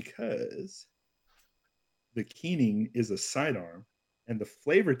cool because the keening is a sidearm and the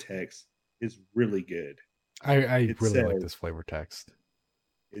flavor text is really good. I really like this flavor text.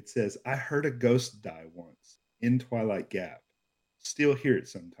 It says, I heard a ghost die once in Twilight Gap. Still hear it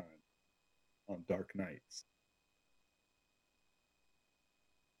sometimes on dark nights.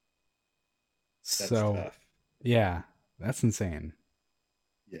 That's tough. Yeah, that's insane.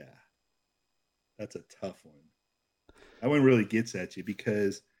 Yeah, that's a tough one. That one really gets at you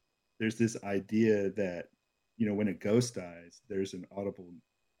because there's this idea that when a ghost dies, there's an audible,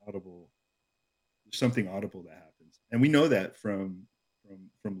 there's something audible that happens, and we know that from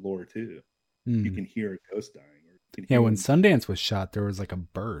lore too. You can hear a ghost dying, or you can hear when Sundance was shot, there was like a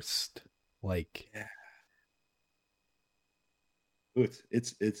burst, like yeah. Ooh,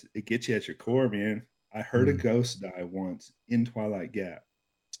 it gets you at your core, man. I heard a ghost die once in Twilight Gap.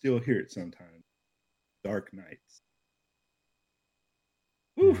 Still hear it sometimes. Dark nights.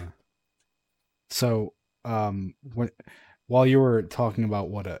 Yeah. So, while you were talking about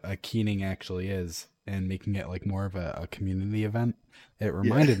what a keening actually is and making it like more of a community event, it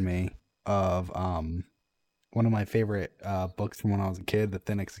reminded me of one of my favorite books from when I was a kid, The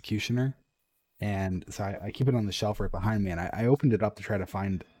Thin Executioner. And so I keep it on the shelf right behind me, and I opened it up to try to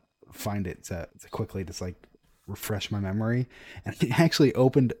find it to quickly just like refresh my memory, and it actually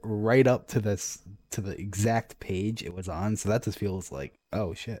opened right up to the exact page it was on. So that just feels like,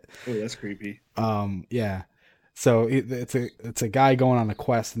 oh shit. Oh, that's creepy. Yeah. So it's a guy going on a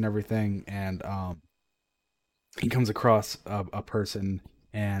quest and everything, and he comes across a person,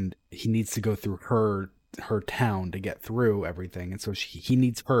 and he needs to go through her town to get through everything, and so he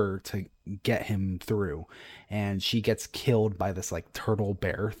needs her to get him through, and she gets killed by this like turtle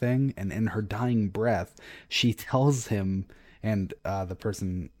bear thing, and in her dying breath she tells him and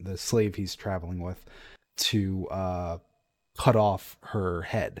the slave he's traveling with to cut off her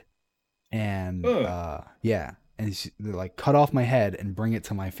head, and yeah, and they're like, cut off my head and bring it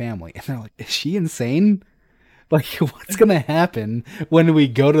to my family, and they're like, is she insane? Like, what's gonna happen when we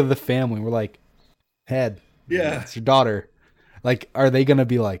go to the family? We're like, head, yeah, it's your daughter. Like, are they gonna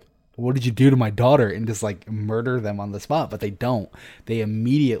be like, what did you do to my daughter, and just like murder them on the spot? But they don't. They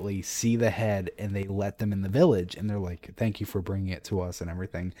immediately see the head and they let them in the village, and they're like, thank you for bringing it to us and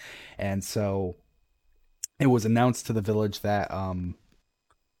everything. And so it was announced to the village that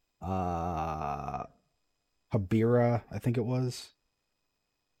Habira, I think it was,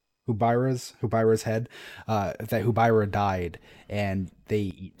 Hubira's head, that Hubira died, and they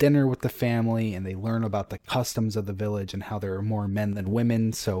eat dinner with the family, and they learn about the customs of the village and how there are more men than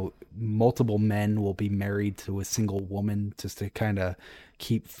women, so multiple men will be married to a single woman just to kind of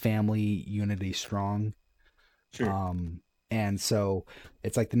keep family unity strong. Sure. And so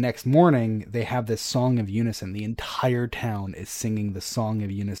it's like the next morning they have this song of unison. The entire town is singing the song of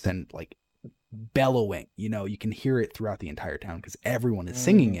unison, like bellowing. You can hear it throughout the entire town because everyone is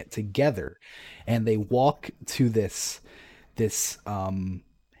singing it together. And they walk to this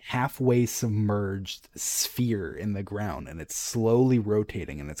halfway submerged sphere in the ground, and it's slowly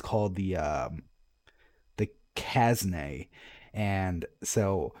rotating, and it's called the Kazne. And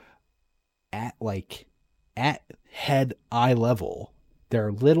so at head eye level, there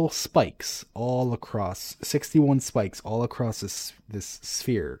are little spikes all across 61 spikes all across this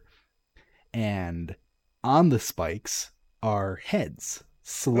sphere, and on the spikes are heads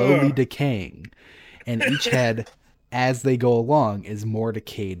slowly decaying, and each head as they go along is more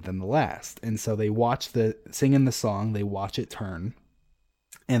decayed than the last. And so they watch singing the song, they watch it turn,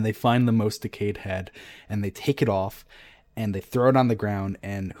 and they find the most decayed head, and they take it off and they throw it on the ground,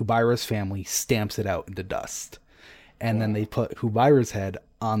 and Hubayra's family stamps it out into dust. And then they put Hubayra's head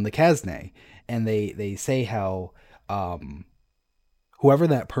on the Kazne, and they say how whoever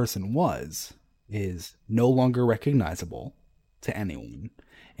that person was is no longer recognizable to anyone,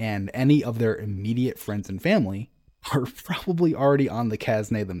 and any of their immediate friends and family are probably already on the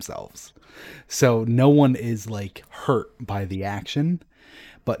Kazne themselves. So no one is like hurt by the action,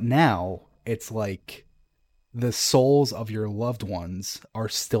 but now it's like the souls of your loved ones are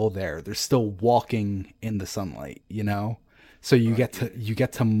still there. They're still walking in the sunlight, So you get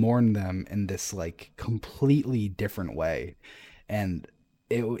to mourn them in this like completely different way. And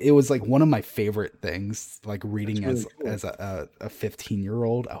it was like one of my favorite things, like reading really as a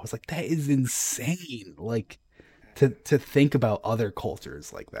 15-year-old. I was like, that is insane. Like to think about other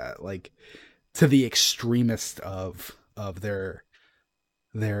cultures like that, like to the extremist of their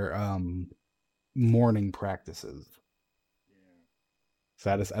mourning practices.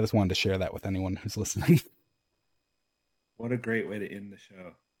 So I just wanted to share that with anyone who's listening. What a great way to end the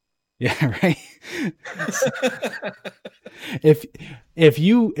show. Yeah, right. if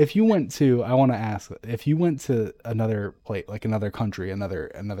you went to, I want to ask, if you went to another place, like another country,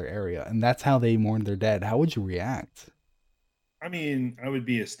 another area, and that's how they mourned their dead, how would you react? I mean, I would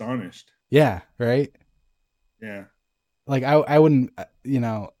be astonished. Yeah, right? Yeah. Like I wouldn't, I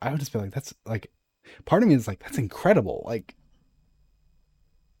would just be like, that's like, part of me is like, that's incredible. Like,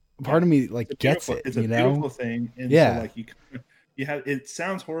 part of me like gets it. It's a beautiful thing, and so like you have, it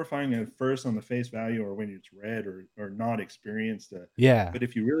sounds horrifying at first on the face value, or when it's read or not experienced. But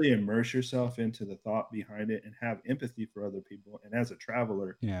if you really immerse yourself into the thought behind it and have empathy for other people, and as a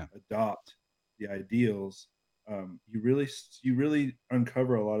traveler, adopt the ideals, you really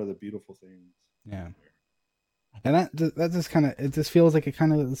uncover a lot of the beautiful things. Yeah. And that just kind of, it just feels like it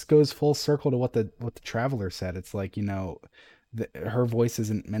kind of goes full circle to what the traveler said. It's like, her voice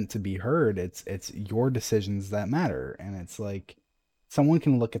isn't meant to be heard. It's your decisions that matter. And it's like someone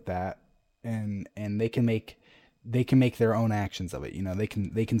can look at that and they can make their own actions of it.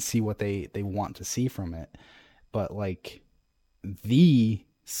 They can see what they want to see from it. But like the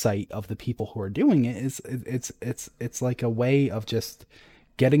sight of the people who are doing it is it's like a way of just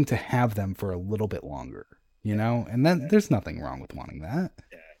getting to have them for a little bit longer. And then there's nothing wrong with wanting that.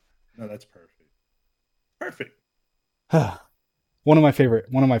 Yeah. No, that's perfect. Perfect. One of my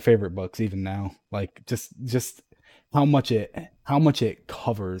favorite books even now. Like just how much it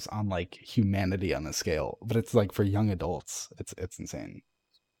covers on like humanity on a scale, but it's like for young adults. It's insane.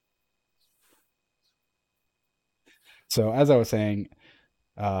 So as I was saying,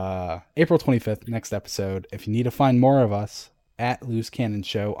 April 25th, next episode. If you need to find more of us, at Loose Cannon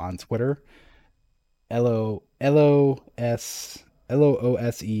Show on Twitter. LOSECANONSHOW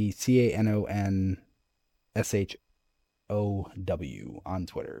on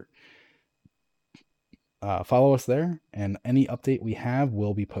Twitter. Follow us there, and any update we have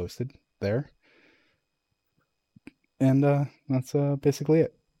will be posted there. And that's basically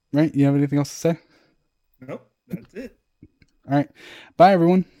it. Right? You have anything else to say? Nope, that's it. All right. Bye,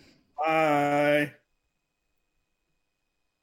 everyone. Bye.